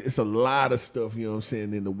mean, it's a lot of stuff, you know what I'm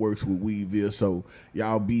saying, in the works with Weedville. So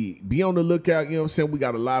y'all be on the lookout, you know what I'm saying? We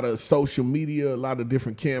got a lot of social media, a lot of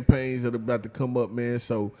different campaigns that are about to come up, man.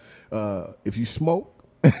 So if you smoke,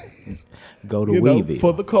 go to you know, Weavy.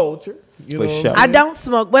 for the culture. You For know what I'm sure. I saying? don't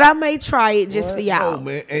smoke, but I may try it just for No, y'all.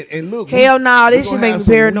 man. And look, Hell no, we this gonna shit make have me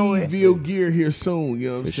some paranoid. Weedville gear here soon, you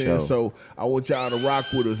know what I'm For saying? sure. So I want y'all to rock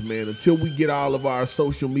with us, man, until we get all of our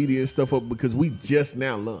social media and stuff up, because we just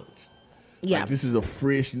now launched. Yeah. Like, this is a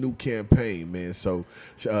fresh new campaign, man. So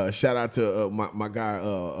shout out to my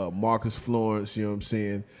guy Marcus Florence, you know what I'm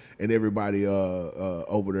saying, and everybody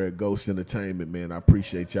over there at Ghost Entertainment, man. I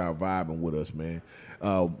appreciate y'all vibing with us, man.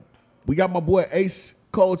 We got my boy Ace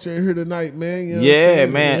Culture in here tonight, man. You know what I'm Yeah,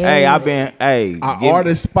 saying? man. Hey, I've been. Hey, Our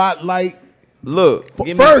artist spotlight. Look, give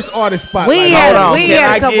me- First artist spotlight. We Hold had on, we can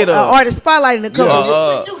had I a couple get a- artist spotlight in a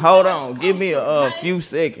couple. hold on. Give me a few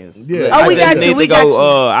seconds. Yeah. Oh, we I just got you, need we to got go.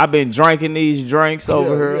 you. I've been drinking these drinks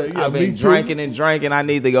over here. yeah, I've me been too. drinking and drinking. I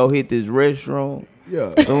need to go hit this restroom.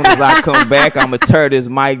 Yeah. As soon as I come back, I'ma tear this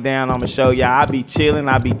mic down. I'ma show y'all. I be chilling.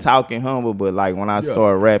 I be talking humble, but like when I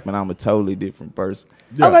start rapping, I'm a totally different person.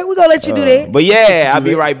 Yeah. Okay, we gonna let you do that. But yeah, I'll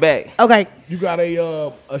be right back. Okay. You got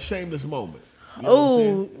a shameless moment. You know what I'm Oh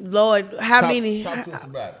saying? Lord, how many? Talk to us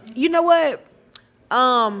about it. You know what?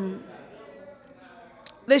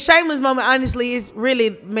 The shameless moment, honestly, is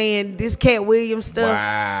really, man, this Cat Williams stuff.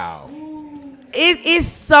 Wow. It is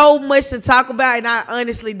so much to talk about, and I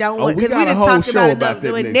honestly don't want we because got we a done whole talked show about about it.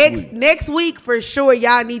 that But next week. next week for sure,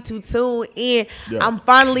 y'all need to tune in. Yeah. I'm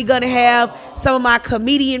finally gonna have some of my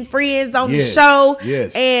comedian friends on the Yes, show,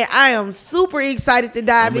 yes. and I am super excited to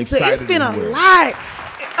dive I'm into it. It's excited been as a well.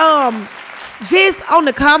 lot. Just on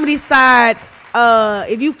the comedy side,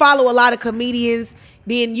 if you follow a lot of comedians,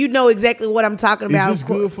 then you know exactly what I'm talking about. Is this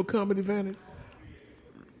good for Comedy Vanity?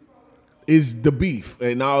 Is the beef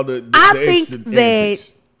and all the I the think extra that-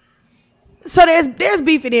 antics. So there's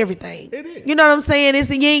beef in everything. It is. You know what I'm saying?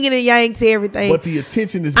 It's a yin and a yang to everything. But the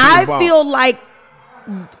attention is being I involved. feel like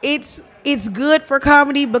it's good for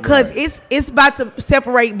comedy because Right. it's about to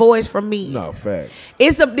separate boys from men. No, fact.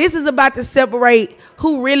 This is about to separate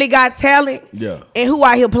who really got talent Yeah. and who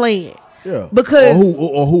out here playing. Yeah. Because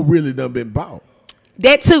or who really done been bought.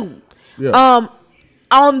 that too. Yeah.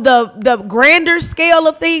 On the grander scale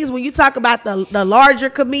of things, when you talk about the larger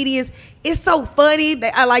comedians, it's so funny.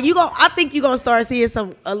 I think you're gonna start seeing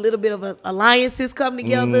a little bit of alliances come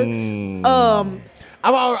together.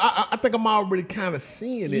 I think I'm already kind of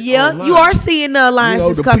seeing it. Yeah, online. you are seeing the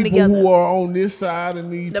alliances come together. The people who are on this side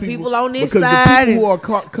and these people on this because side, the people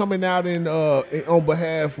who are coming out on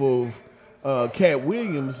behalf of Cat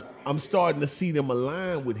Williams, I'm starting to see them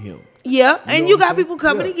align with him. Yeah, and you got people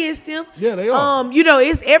coming against him. Yeah, they are. You know,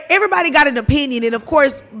 it's everybody got an opinion, and of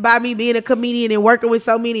course, by me being a comedian and working with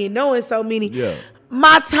so many and knowing so many,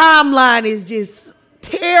 my timeline is just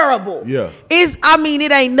terrible. Yeah,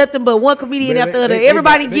 it ain't nothing but one comedian after the other.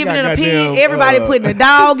 Everybody giving an opinion. Everybody putting a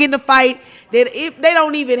dog in the fight. That if they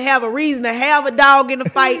don't even have a reason to have a dog in the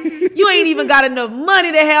fight, you ain't even got enough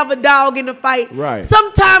money to have a dog in the fight. Right.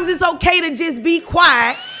 Sometimes it's okay to just be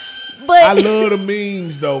quiet. But I love the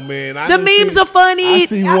memes though, man. The memes are funny. I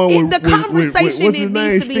see one with conversation what's his name?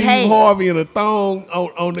 needs to be had. Steve Harvey in a thong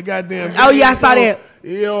on the goddamn. Oh yeah, I saw that.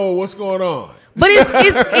 Yo, what's going on? But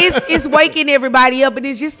it's waking everybody up, and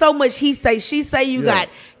it's just so much he say, she say. You got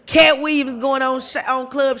Cat Williams going on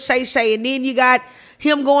Club Shay Shay, and then you got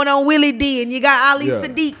him going on Willie D, and you got Ali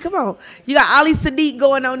Sadiq. Come on, you got Ali Sadiq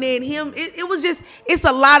going on there, and him. It was just, it's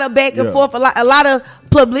a lot of back and forth, a lot of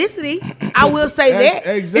publicity. I will say that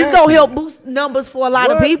it's gonna help boost numbers for a lot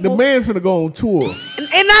of people. The man finna go on tour,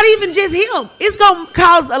 and not even just him. It's gonna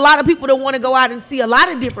cause a lot of people to want to go out and see a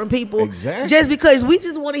lot of different people. Exactly. Just because we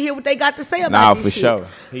just want to hear what they got to say about this shit. Sure.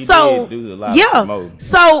 He did do a lot of promoting.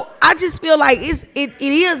 So I just feel like it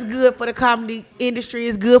is good for the comedy industry.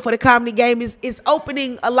 It's good for the comedy game. It's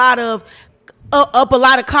opening a lot of up a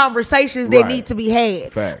lot of conversations that need to be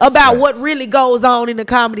had about what really goes on in the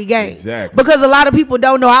comedy game. Exactly. Because a lot of people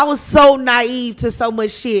don't know. I was so naive to so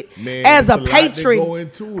much shit, man, as a patron. Go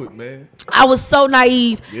into it, man. I was so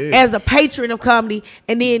naive as a patron of comedy,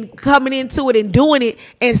 and then coming into it and doing it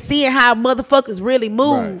and seeing how motherfuckers really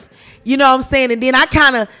move. You know what I'm saying? And then I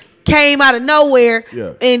kind of came out of nowhere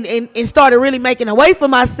and started really making a way for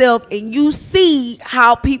myself, and you see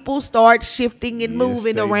how people start shifting and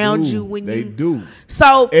moving around you when they do.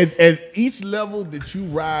 So as each level that you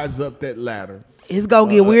rise up that ladder, it's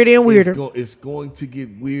gonna get weirder and weirder. It's going to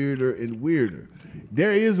get weirder and weirder.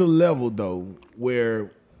 There is a level though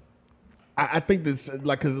where I think that's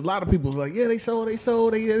like, because a lot of people are like, they sold, they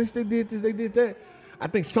did this, they did that. I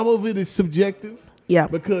think some of it is subjective. Yeah,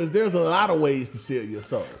 because there's a lot of ways to sell your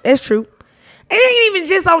soul. That's true. It ain't even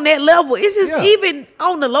just on that level. It's just even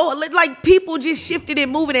on the lower, like people just shifted and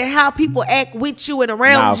moving and how people act with you and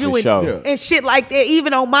around you and shit like that.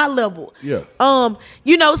 Even on my level. Yeah.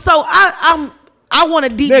 You know, so I want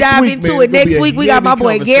to deep dive into it next week. We got my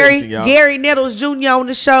boy Gary Nettles Jr. on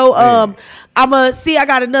the show. I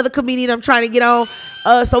got another comedian I'm trying to get on,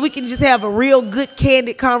 so we can just have a real good,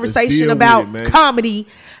 candid conversation about comedy.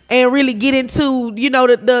 And really get into, you know,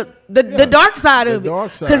 the dark side of it.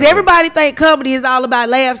 Because everybody think comedy is all about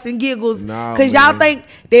laughs and giggles. Because y'all think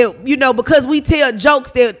that, you know, because we tell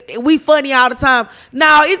jokes that we funny all the time.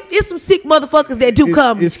 Now, it's some sick motherfuckers that do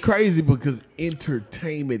comedy. It's crazy because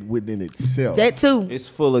entertainment within itself. That too. It's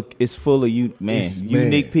full of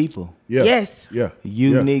unique people. Yeah. Yes. Yeah.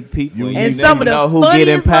 Unique people. And some of the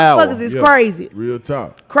funniest motherfuckers is crazy. Real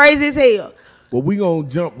talk. Crazy as hell. Well, we gonna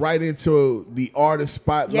jump right into the artist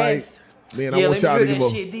spotlight. Yes. Man, I want y'all to give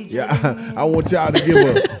I want y'all to give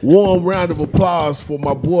a warm round of applause for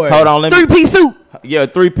my boy. Hold on, let me 3-piece suit. Yeah,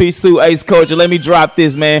 3-piece suit, Ace Culture. Let me drop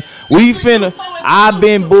this, man. I've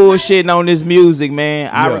been bullshitting on this music, man.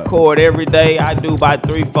 I record every day. I do about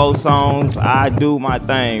 3-4 songs. I do my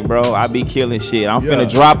thing, bro. I be killing shit. I'm finna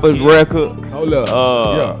drop a record. Hold up.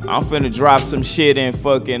 I'm finna drop some shit in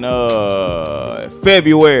fucking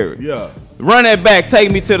February. Yeah. Run that back. Take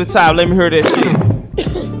me to the top. Let me hear that shit.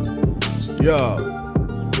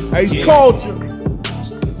 Ace Culture.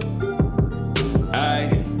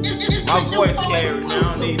 My voice carried. I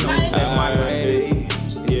don't need no mic.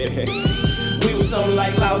 We was something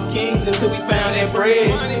like lost kings until we found that bread.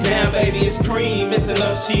 Now, baby, it's cream. It's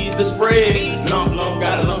enough cheese to spread. Lump,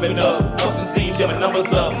 gotta lump it up. Up some seeds, my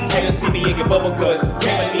numbers up. Can't see me and get bubble guts.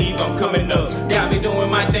 Can't believe I'm coming up. Got me doing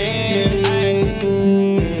my dance.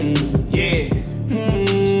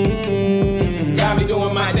 Got me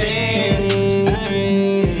doing my dance.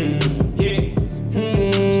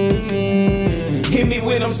 Hit me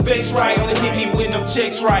when I'm space right, only hit me when I'm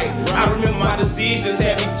checks right. I remember my decisions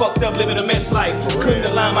had me fucked up living a mess life. Couldn't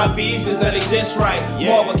align my visions, now they just right.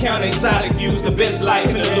 Marvel County exotic views, the best life.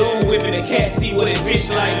 In the loo, whipping the cat, see what it fish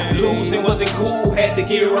like. Losing wasn't cool, had to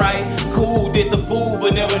get right. Cool, did the fool,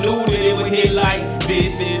 but never knew that it would hit like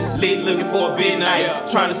this. Is lit, looking for a big night.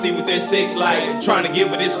 Trying to see what their sex like. Trying to give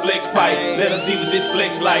her this flex pipe. Let her see what this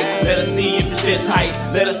flex like. Let her see if it's just height.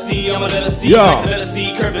 Let her see, I'ma let her see. Let her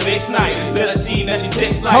see curve the next night. Let her see, now she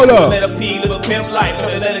text like. Let her pee, live a pimp life.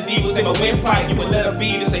 Let her D was in my windpipe. You but let her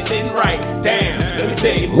beat and say sitting right. Damn, let me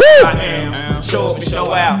tell you who I am. Show up and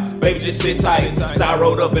show out, baby, just sit tight. So I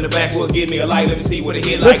rolled up in the backwood, give me a light, let me see what it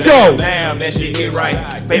hit like. Let's go. Damn, that shit hit right.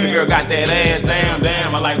 Baby girl got that ass,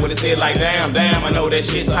 damn, I like what it said like damn, I know that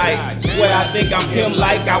shit tight. Swear I think I'm him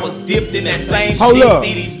like I was dipped in that same shit.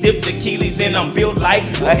 These stiff Achilles and I'm built like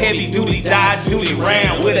a heavy duty Dodge duty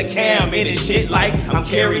Ram with a cam in his shit like I'm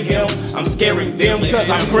carrying him, I'm scaring them cause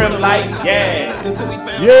I'm grim like, yeah.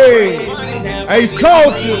 Ace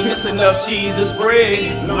Culture. Just enough cheese to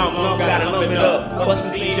spread. Lump, gotta lump it up. Bust the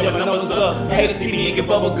seeds, my numbers up. Hate to see me and get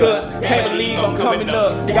bubble guts. Can't believe I'm coming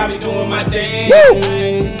up. Got me doing my dance.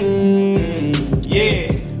 Yeah.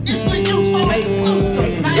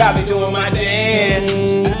 Got me doing my dance.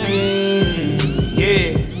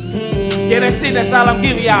 Yeah. Yeah, that's it. That's all I'm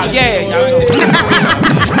giving y'all. Yeah, y'all know.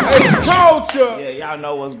 Ace Culture. Yeah, y'all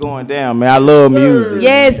know what's going down, man. I love music.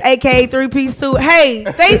 Yes, aka 3-piece suit. Hey,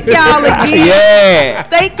 thank y'all again. Yeah.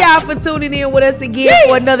 Thank y'all for tuning in with us again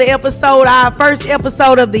for another episode, our first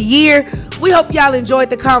episode of the year. We hope y'all enjoyed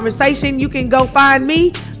the conversation. You can go find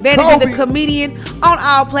me, Vanity the Comedian, on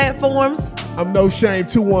all platforms. I'm No Shame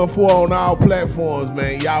 214 on all platforms,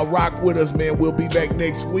 man. Y'all rock with us, man. We'll be back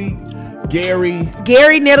next week. Gary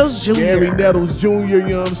Nettles Jr. You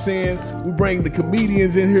know what I'm saying? We bring the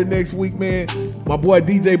comedians in here next week, man. My boy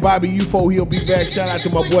DJ Bobby UFO, he'll be back. Shout out to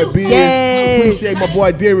my boy Biz. Yes. Appreciate my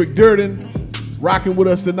boy Derek Durden rocking with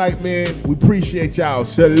us tonight, man. We appreciate y'all.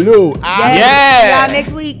 Salute. Yes. Yeah. Y'all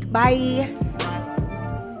next week. Bye.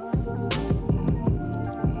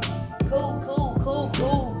 Cool.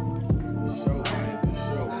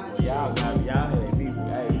 Y'all had me.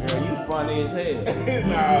 Hey, girl, you funny as hell.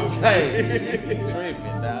 Hey, shit be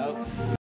tripping, dog.